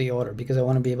changed all the order, because I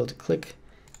want to be able to click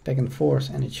back and forth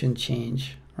and it shouldn't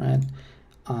change, right?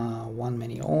 One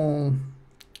many all,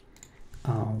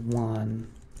 one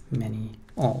many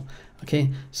all. Okay,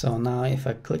 so now if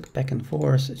I click back and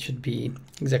forth, it should be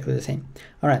exactly the same.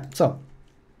 All right, so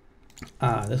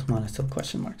this one is still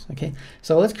question marks. Okay,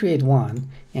 so let's create one,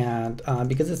 and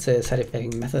because it's a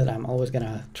side-effecting method, I'm always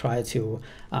gonna try to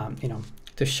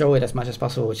to show it as much as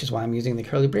possible, which is why I'm using the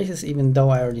curly braces, even though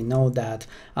I already know that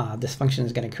this function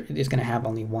is gonna have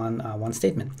only one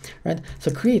statement, right?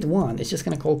 So create one is just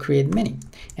gonna call create many,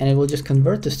 and it will just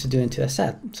convert this to do into a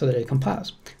set so that it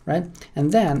compiles, right?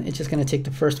 And then it's just gonna take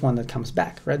the first one that comes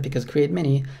back, right? Because create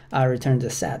many returns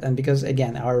a set, and because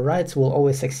again our writes will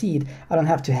always succeed, I don't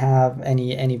have to have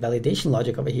any validation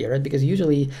logic over here, right? Because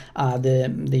usually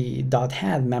the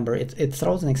 .head member it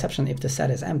throws an exception if the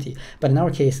set is empty, but in our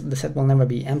case the set will never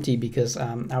be empty because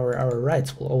our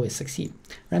writes will always succeed,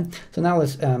 right? So now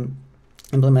let's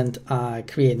implement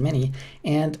create many,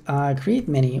 and create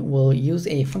many will use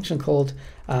a function called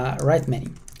write many.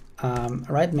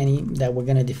 Write many that we're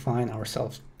going to define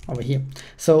ourselves over here.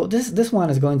 So this one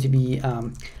is going to be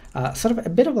sort of a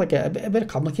bit of like a bit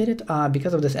complicated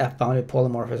because of this f-bounded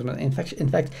polymorphism. In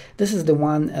fact, this is the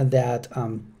one that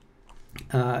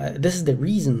this is the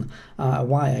reason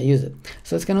why I use it.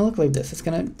 So it's going to look like this. It's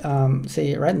going to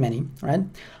say write many, right?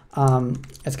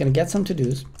 It's going to get some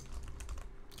to-dos,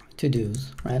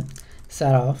 right?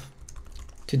 Set off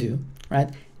to do, right?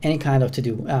 Any kind of to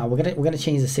do. We're gonna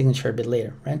change the signature a bit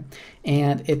later, right?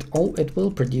 And it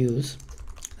will produce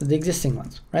the existing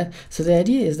ones, right? So the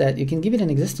idea is that you can give it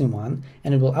an existing one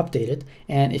and it will update it,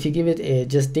 and if you give it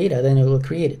just data, then it will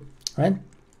create it, right?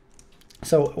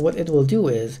 So what it will do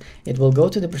is it will go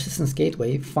to the persistence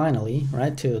gateway finally,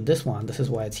 right, to this one. This is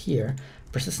why it's here,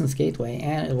 persistence gateway,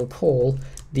 and it will call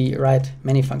the write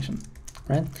many function,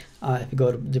 right? If you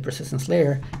go to the persistence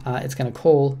layer, it's going to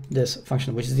call this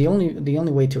function, which is the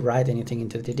only way to write anything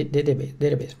into the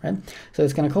database, right? So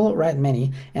it's going to call write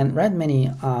many, and write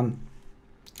many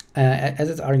as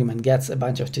its argument gets a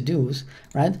bunch of to-dos,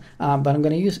 right? But I'm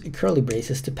going to use curly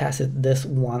braces to pass it this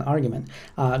one argument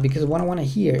because what I want to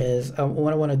hear is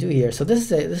what I want to do here. So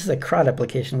this is a CRUD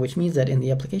application, which means that in the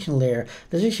application layer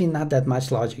there's actually not that much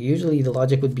logic. Usually the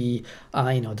logic would be,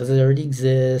 does it already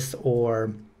exist,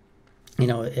 or you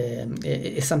know,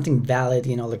 is something valid,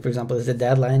 you know, like for example, is the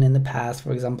deadline in the past,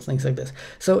 for example, things like this.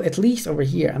 So at least over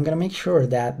here, I'm going to make sure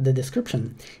that the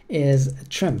description is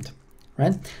trimmed,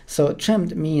 right? So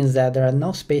trimmed means that there are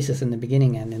no spaces in the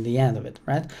beginning and in the end of it,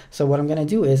 right? So what I'm going to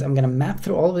do is I'm going to map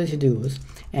through all of the to-dos,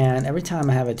 and every time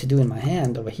I have a to-do in my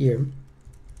hand over here,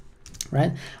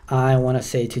 right, I want to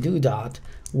say to-do dot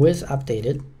with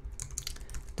updated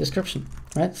description,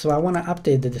 right? So I want to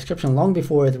update the description long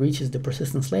before it reaches the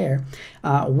persistence layer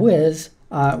with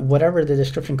whatever the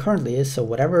description currently is. So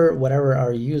whatever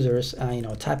our users you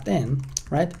know, typed in,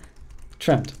 right?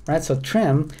 Trimmed, right? So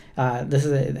trim, this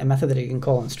is a method that you can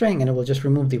call on string, and it will just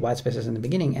remove the white spaces in the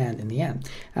beginning and in the end.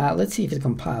 Let's see if it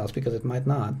compiles, because it might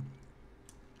not.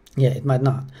 Yeah, it might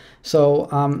not. So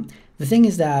the thing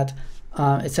is that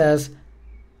it says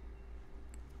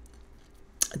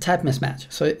type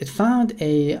mismatch. So it found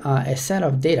a set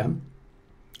of data,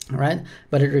 right?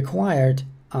 But it required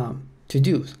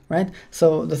to-dos, right?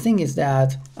 So the thing is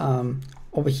that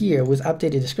over here with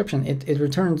updated description, it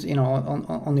returns, you know,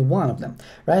 only one of them,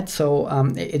 right? So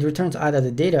it returns either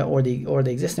the data or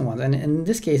the existing ones, and in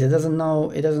this case, it doesn't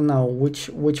know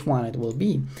which one it will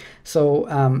be. So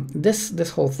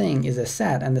this whole thing is a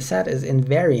set, and the set is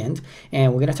invariant,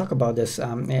 and we're going to talk about this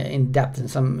in depth in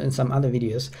some other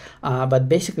videos. But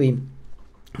basically,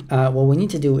 what we need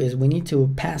to do is we need to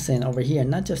pass in over here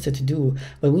not just a to-do,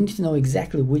 but we need to know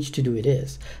exactly which to-do it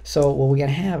is. So what we're going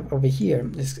to have over here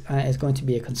is going to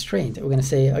be a constraint. We're going to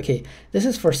say, okay, this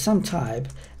is for some type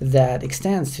that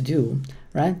extends to-do,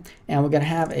 right? And we're going to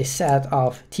have a set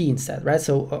of t instead, right?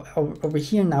 So over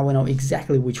here now we know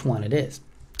exactly which one it is,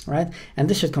 right? And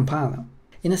this should compile now.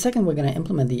 In a second, we're going to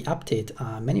implement the update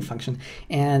many function,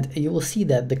 and you will see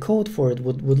that the code for it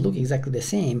would look exactly the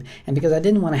same. And because I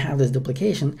didn't want to have this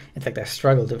duplication, in fact, I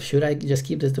struggled. Should I just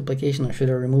keep this duplication, or should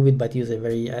I remove it but use a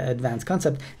very advanced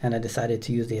concept? And I decided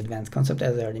to use the advanced concept,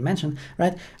 as I already mentioned,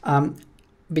 right?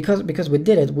 Because we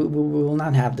did it, we will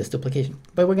not have this duplication,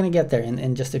 but we're going to get there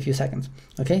in just a few seconds.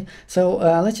 Okay, so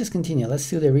let's just continue. Let's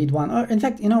do the read one, or in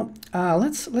fact, you know,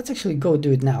 let's actually go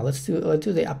do it now. Let's do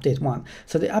the update one.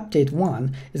 So the update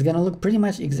one is going to look pretty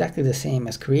much exactly the same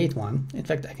as create one. In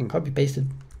fact, I can copy paste it,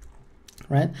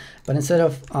 right? But instead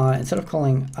of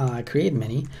calling create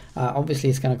many, obviously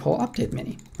it's going to call update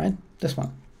many, right? This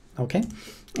one, okay?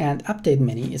 And update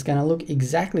many is going to look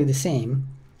exactly the same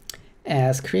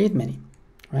as create many.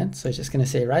 Right, so it's just going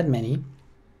to say write many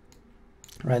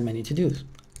to-dos,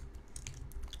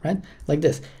 right, like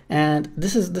this. And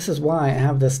this is why I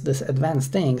have this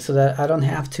advanced thing, so that I don't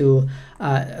have to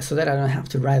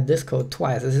write this code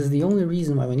twice. This is the only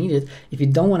reason why we need it. If you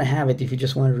don't want to have it, if you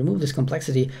just want to remove this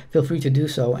complexity, feel free to do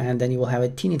so, and then you will have a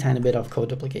teeny tiny bit of code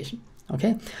duplication.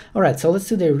 Okay, all right. So let's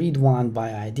do the read one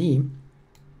by ID.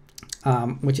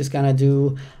 Which is going to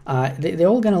do, they're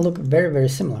all going to look very, very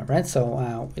similar, right?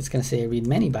 So it's going to say read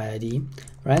many by ID,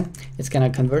 right? It's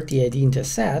going to convert the ID into a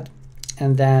set,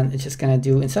 and then it's just going to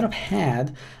do, instead of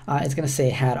had, it's going to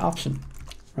say had option,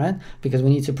 right? Because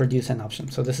we need to produce an option.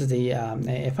 So this is the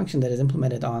a function that is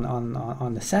implemented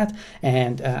on the set.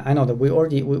 And I know that we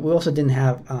also didn't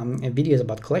have videos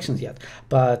about collections yet,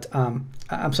 but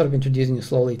I'm sort of introducing you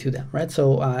slowly to them, right?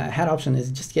 So had option is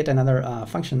just yet another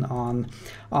function on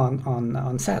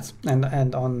sets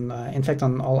and on in fact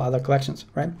on all other collections,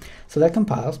 right? So that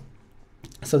compiles.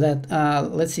 So that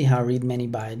let's see how read many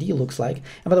by ID looks like.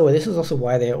 And by the way, this is also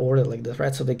why they are ordered like this,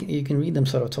 right? So you can read them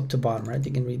sort of top to bottom, right?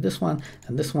 You can read this one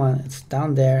and this one, it's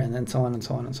down there, and then so on and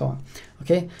so on and so on.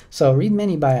 Okay, so read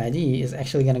many by ID is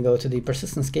actually going to go to the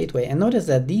persistence gateway, and notice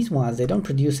that these ones, they don't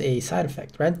produce a side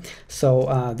effect, right?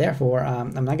 So therefore,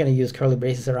 I'm not going to use curly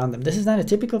braces around them. This is not a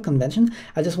typical convention.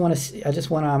 I just want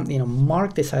to you know,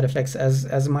 mark the side effects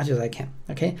as much as I can,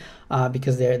 okay?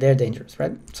 Because they're dangerous,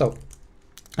 right? So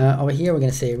over here, we're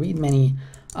going to say read many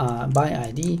by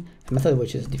ID, a method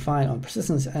which is defined on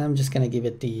persistence, and I'm just going to give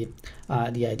it the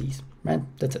IDs, right?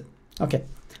 That's it. Okay,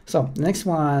 so the next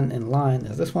one in line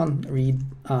is this one, read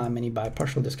many by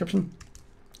partial description.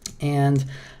 And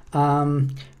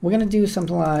we're going to do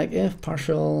something like if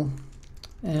partial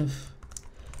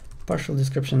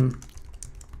description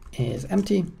is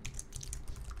empty,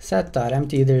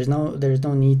 set.empty. There's no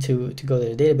need to go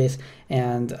to the database,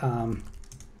 and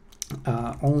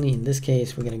only in this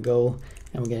case we're going to go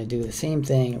and we're going to do the same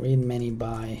thing, read many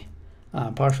by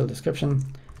partial description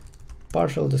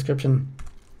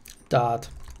dot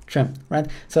trim, right?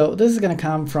 So this is going to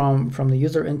come from the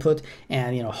user input,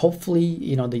 and hopefully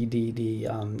the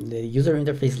user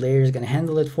interface layer is going to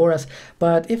handle it for us.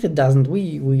 But if it doesn't,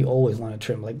 we always want to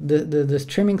trim. Like this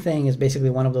trimming thing is basically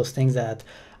one of those things that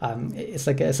it's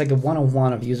like a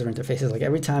one-on-one of user interfaces. Like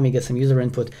every time you get some user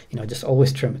input, just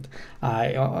always trim it.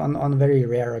 On very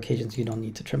rare occasions, you don't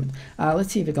need to trim it.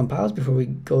 Let's see if it compiles before we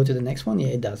go to the next one.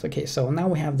 Yeah, it does. Okay, so now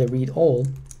we have the read all.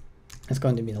 It's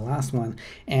going to be the last one,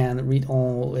 and read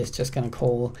all is just going to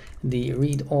call the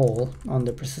read all on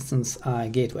the persistence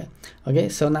gateway. Okay,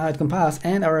 so now it compiles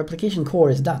and our application core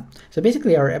is done. So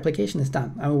basically our application is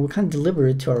done. I mean, we can't deliver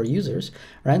it to our users,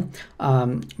 right?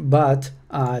 But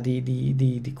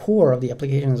the core of the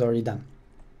application is already done.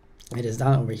 It is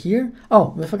done over here.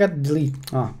 Oh, we forgot to delete.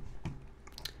 Oh,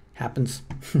 happens.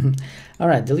 All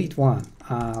right, delete one.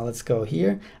 Let's go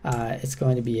here. It's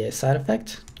going to be a side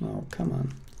effect. Oh, come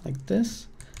on. Like this.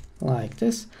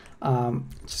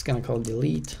 Just gonna call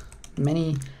delete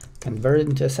many, convert it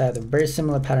into a set, a very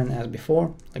similar pattern as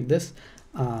before, like this.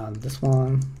 This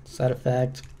one, side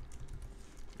effect.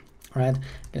 All right, I'm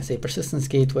gonna say persistence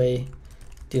gateway,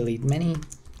 delete many.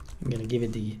 I'm gonna give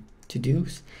it the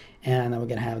to-dos, and then we're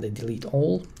gonna have the delete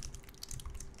all.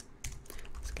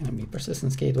 It's gonna be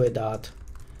persistence gateway dot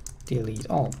delete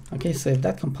all. Okay, so if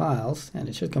that compiles, and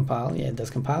it should compile, yeah, it does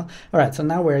compile. All right, so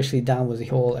now we're actually done with the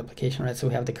whole application, right? So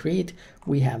we have the create,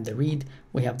 we have the read,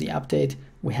 we have the update,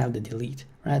 we have the delete,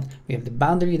 right? We have the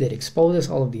boundary that exposes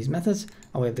all of these methods,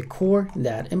 and we have the core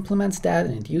that implements that,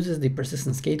 and it uses the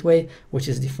persistence gateway, which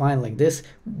is defined like this,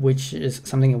 which is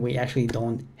something that we actually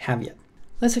don't have yet.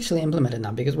 Let's actually implement it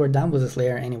now because we're done with this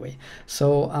layer anyway.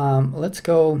 So let's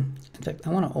go. In fact, I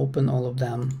want to open all of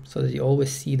them so that you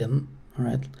always see them. All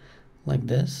right, like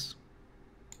this.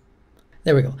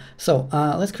 There we go. So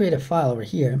let's create a file over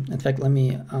here. In fact, let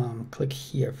me click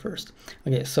here first.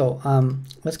 Okay, so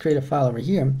let's create a file over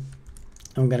here.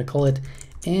 I'm going to call it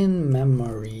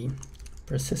in-memory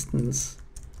persistence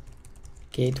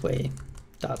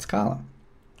gateway.scala.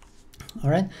 All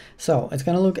right, so it's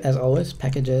going to look as always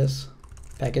packages,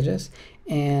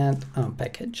 and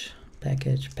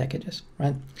packages,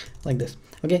 right? Like this.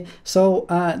 Okay, so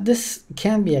this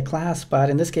can be a class, but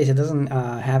in this case it doesn't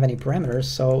have any parameters,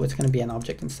 so it's going to be an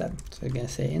object instead. So we're going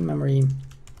to say in-memory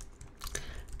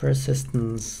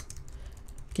persistence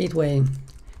gateway, and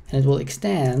it will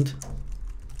extend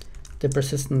the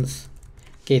persistence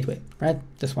gateway, right?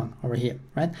 This one over here,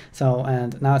 right? So,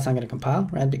 and now it's not going to compile,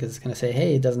 right? Because it's going to say,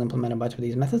 hey, it doesn't implement a bunch of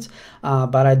these methods,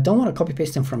 but I don't want to copy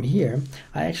paste them from here.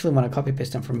 I actually want to copy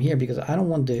paste them from here because I don't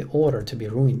want the order to be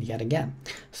ruined yet again.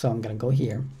 So I'm going to go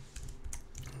here.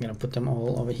 I'm going to put them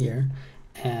all over here,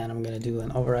 and I'm going to do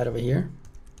an override over here.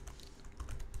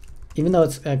 Even though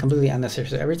it's completely unnecessary.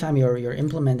 So every time you're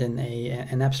implementing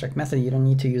an abstract method, you don't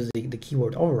need to use the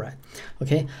keyword override,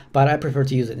 okay? But I prefer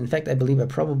to use it. In fact, I believe I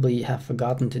probably have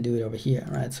forgotten to do it over here,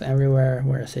 right? So everywhere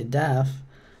where I say def,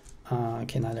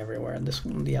 okay, not everywhere. This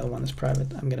one, the other one is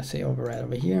private. I'm gonna say override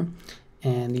over here,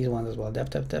 and these ones as well.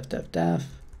 Def.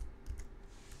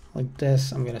 Like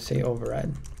this, I'm gonna say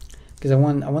override because I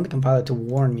want the compiler to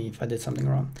warn me if I did something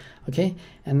wrong, okay?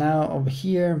 And now over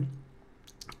here.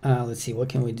 Let's see, what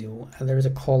can we do? There's a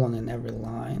colon in every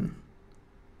line.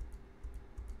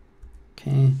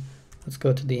 Okay, let's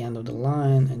go to the end of the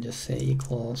line and just say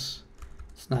equals.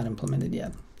 It's not implemented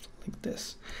yet, like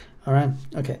this. All right,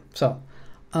 okay, so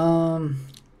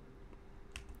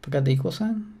forgot the equal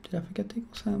sign. Did I forget the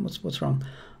equal sign? What's wrong?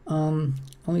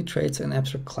 Only traits and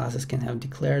abstract classes can have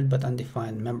declared but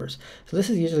undefined members. So this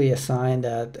is usually a sign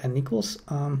that an equals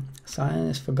sign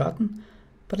is forgotten,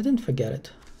 but I didn't forget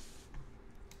it.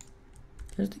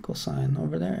 There's the equal sign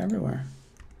over there everywhere.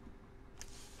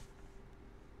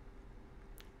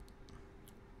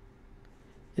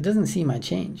 It doesn't see my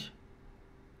change.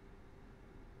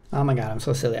 Oh my god, I'm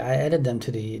so silly. I added them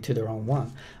to the wrong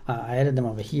one. I added them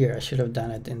over here. I should have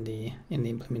done it in the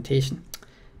implementation.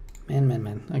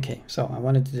 Man. Okay, so I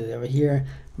wanted to do it over here.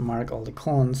 Mark all the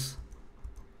colons,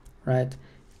 right?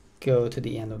 Go to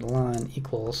the end of the line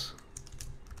equals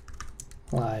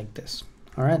like this.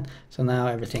 All right, so now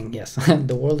everything, yes,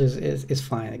 the world is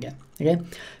fine again. Okay,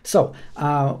 so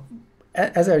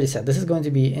as I already said, this is going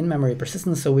to be in-memory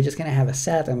persistence, so we're just going to have a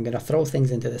set. I'm going to throw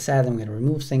things into the set. I'm going to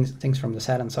remove things from the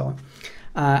set, and so on.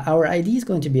 Our ID is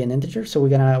going to be an integer, so we're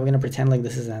gonna pretend like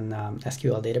this is an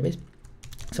SQL database.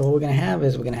 So what we're going to have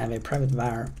is we're going to have a private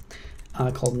var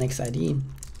called nextID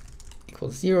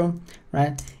equals 0,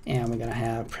 right? And we're going to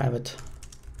have private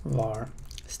var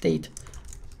state,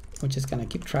 which is going to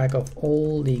keep track of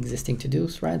all the existing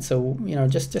to-dos, right? So,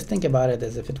 just think about it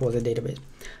as if it was a database,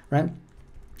 right?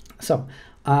 So,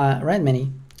 write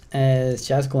many, is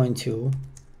just going to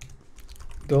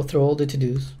go through all the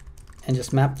to-dos and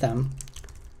just map them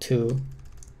to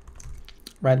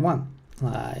write one,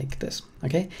 like this,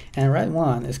 okay? And write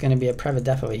one is going to be a private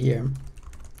def over here.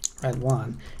 Write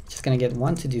one, it's just going to get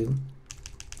one to do.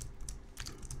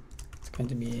 It's going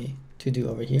to be a to do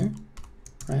over here,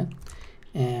 right?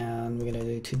 And we're going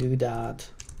to do to do dot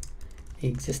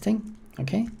existing,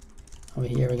 okay? Over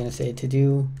here we're going to say to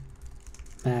do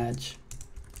match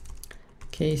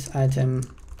case item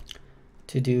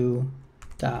to do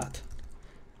dot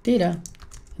data.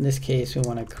 In this case we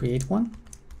want to create one,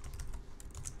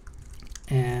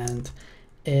 and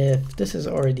if this is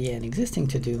already an existing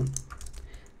to do,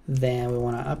 then we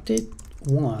want to update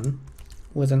one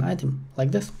with an item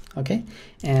like this, okay?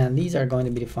 And these are going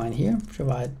to be defined here.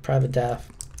 Provide private def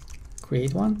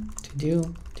create one to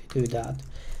do dot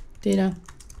data.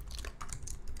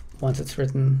 Once it's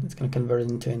written, it's going to convert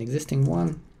it into an existing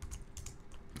one,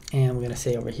 and we're going to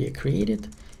say over here created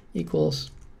equals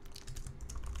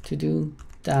to do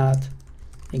dot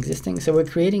existing. So we're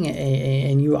creating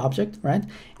a new object, right?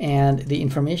 And the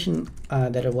information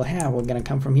that it will have, we're going to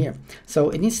come from here. So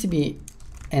it needs to be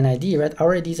an ID, right?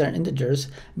 Our IDs are integers,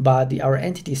 but our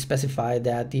entity specify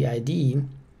that the ID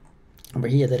over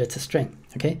here, that it's a string,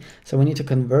 okay? So we need to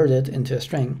convert it into a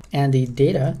string, and the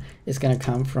data is going to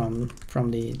come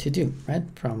from the to do, right?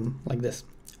 From like this,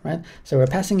 right? So we're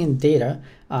passing in data.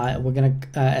 We're going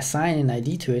to assign an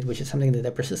ID to it, which is something that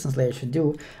the persistence layer should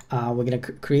do. We're going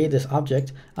to create this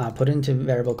object, put it into a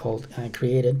variable called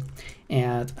created,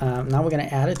 and now we're going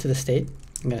to add it to the state.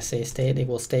 I'm going to say state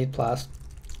equals state plus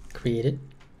created,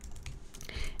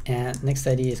 and next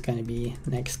ID is going to be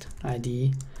next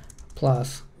ID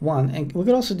plus 1, and we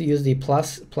could also use the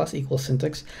plus equals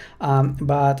syntax,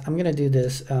 but I'm gonna do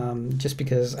this just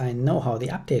because I know how the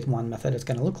update one method is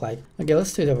gonna look like. Okay,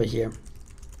 let's do it over here.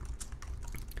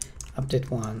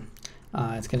 Update one,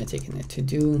 it's gonna take in a to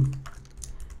do,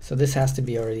 so this has to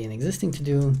be already an existing to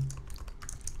do.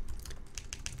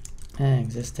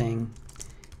 Existing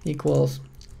equals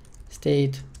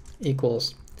state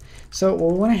equals. So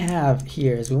what we want to have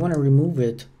here is we want to remove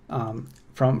it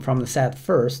from the set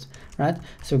first, right?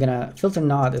 So we're gonna filter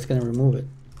not is gonna remove it.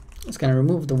 It's gonna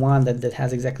remove the one that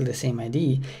has exactly the same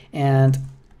ID, and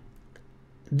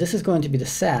this is going to be the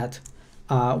set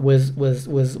was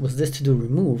this to do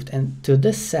removed, and to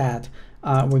this set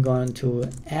we're going to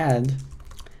add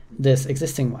this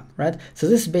existing one, right? So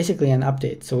this is basically an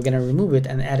update. So we're going to remove it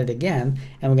and add it again,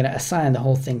 and we're going to assign the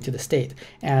whole thing to the state.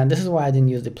 And this is why I didn't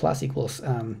use the plus equals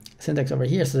syntax over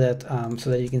here, so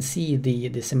that you can see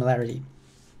the similarity,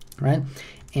 right?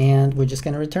 And we're just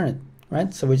going to return it,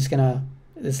 right? So we're just going to,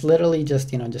 it's literally just,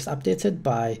 just updates it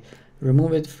by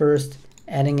remove it first,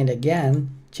 adding it again,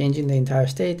 changing the entire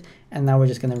state, and now we're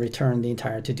just going to return the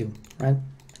entire to do, right?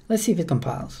 Let's see if it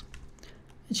compiles.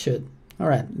 It should. All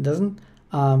right, it doesn't.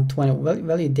 20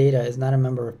 value data is not a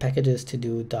member of packages to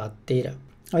do dot data.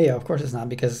 Oh yeah, of course it's not,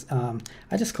 because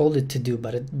I just called it to do,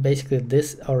 but it basically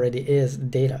this already is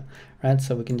data, right?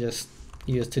 So we can just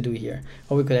use to do here,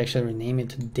 or we could actually rename it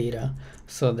to data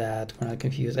so that we're not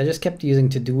confused. I just kept using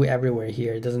to do everywhere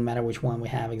here. It doesn't matter which one we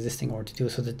have, existing or to do,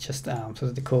 so that just so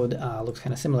that the code looks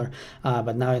kind of similar.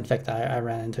 But now in fact I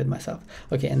ran into it myself.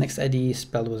 Okay, and next ID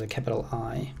spelled with a capital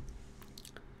I.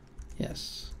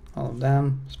 Yes. All of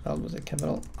them spelled with a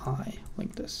capital I,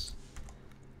 like this.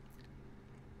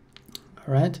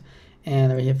 All right,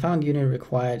 and we have found unit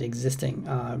required existing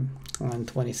on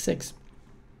 26.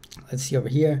 Let's see over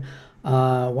here.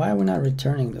 Why are we not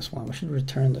returning this one? We should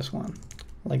return this one,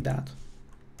 like that.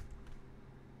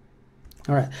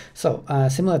 All right, so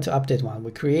similar to update one,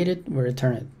 we create it, we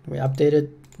return it. We update it,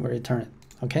 we return it.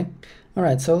 Okay. All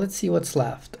right, so let's see what's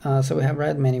left. So we have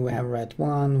write many, we have write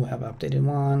one, we have updated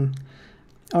one.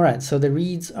 All right, so the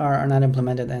reads are not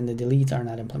implemented and the deletes are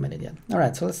not implemented yet. All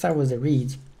right, so let's start with the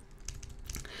reads.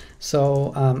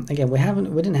 So again, we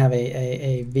didn't have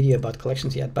a video about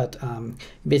collections yet, but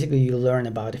basically you learn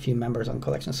about a few members on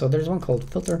collections. So there's one called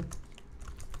filter,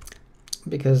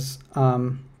 because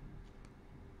actually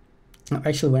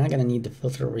we're not going to need the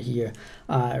filter over here.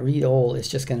 Read all is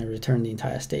just going to return the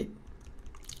entire state.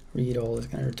 Read all is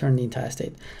going to return the entire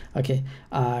state. Okay,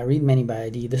 read many by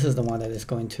ID. This is the one that is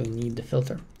going to need the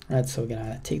filter, right? So we're going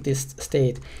to take this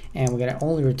state and we're going to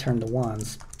only return the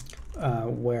ones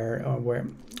where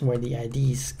the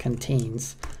IDs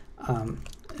contains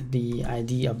the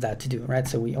ID of that to do, right?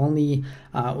 So we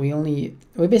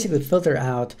basically filter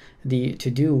out the to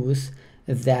dos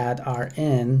that are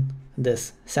in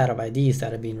this set of IDs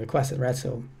that are being requested, right?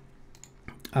 So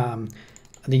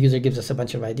the user gives us a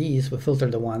bunch of IDs, we filter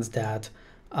the ones that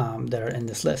are in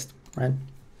this list, right?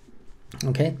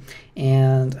 Okay,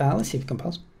 and let's see if it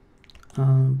compiles.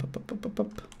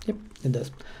 Yep, it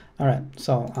does. All right,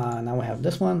 so now we have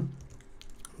this one.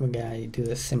 We're gonna do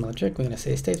a similar trick. We're gonna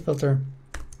say state filter.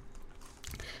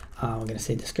 We're gonna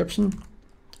say description.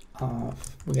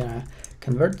 We're gonna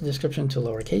convert the description to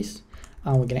lowercase.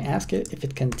 We're gonna ask it if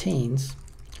it contains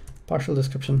partial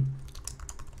description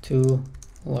to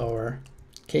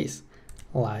lowercase,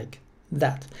 like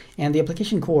that. And the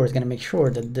application core is gonna make sure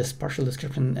that this partial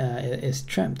description is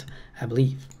trimmed. I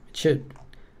believe it should.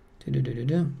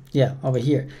 Yeah, over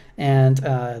here. And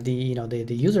the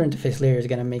user interface layer is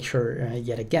gonna make sure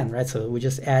yet again, right? So we're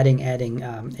just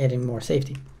adding more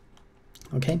safety.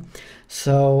 Okay,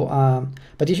 so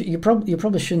but you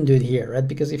probably shouldn't do it here, right?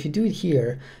 Because if you do it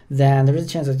here, then there is a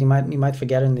chance that you might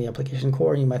forget it in the application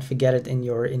core, you might forget it in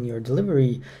your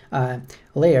delivery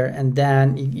layer, and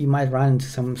then you might run into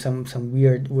some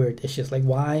weird issues. Like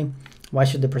why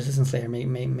should the persistence layer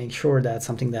make sure that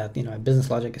something that a business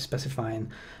logic is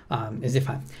specifying is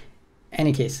defined?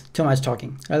 Any case, too much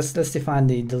talking. Let's define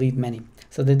the delete many.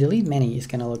 So the delete many is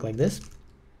gonna look like this: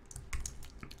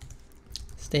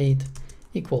 state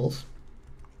equals.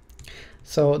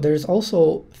 So there's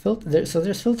also filter. So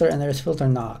there's filter and there's filter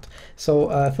not. So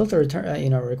filter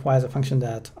return requires a function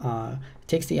that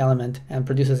takes the element and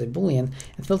produces a boolean,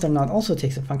 and filter not also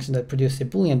takes a function that produces a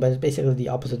boolean, but it's basically the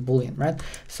opposite boolean, right?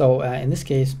 So in this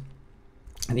case,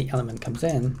 the element comes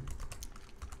in.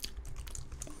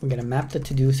 We're gonna map the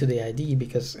to-do to the ID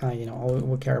because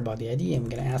we care about the ID, and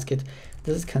we're gonna ask it,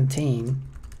 does it contain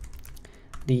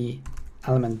the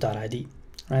element.id,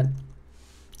 right?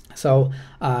 So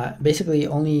basically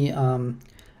only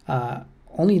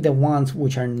the ones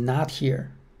which are not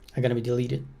here are going to be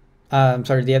deleted. I'm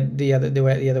sorry, the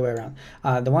other way around.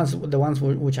 The ones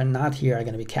which are not here are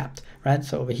going to be kept, right?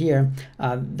 So over here,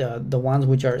 the ones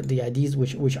which are the IDs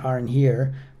which are in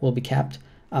here will be kept.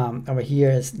 Over here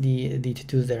is the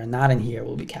to-dos that are not in here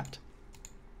will be kept,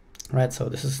 right? So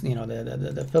this is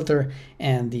the filter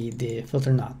and the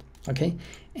filter not. Okay,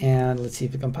 and let's see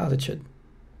if it compiles. It should.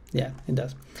 Yeah, it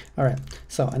does. All right,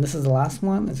 so, and this is the last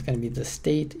one. It's going to be the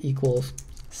state equals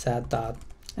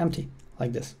set.empty,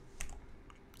 like this.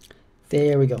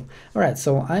 There we go. All right,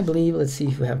 so I believe, let's see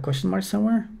if we have question marks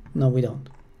somewhere. No, we don't.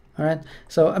 All right,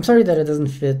 so I'm sorry that it doesn't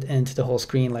fit into the whole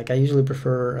screen. Like I usually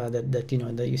prefer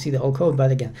that you see the whole code, but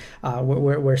again,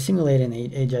 we're simulating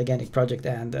a gigantic project,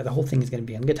 and the whole thing is going to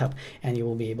be on GitHub, and you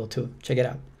will be able to check it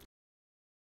out.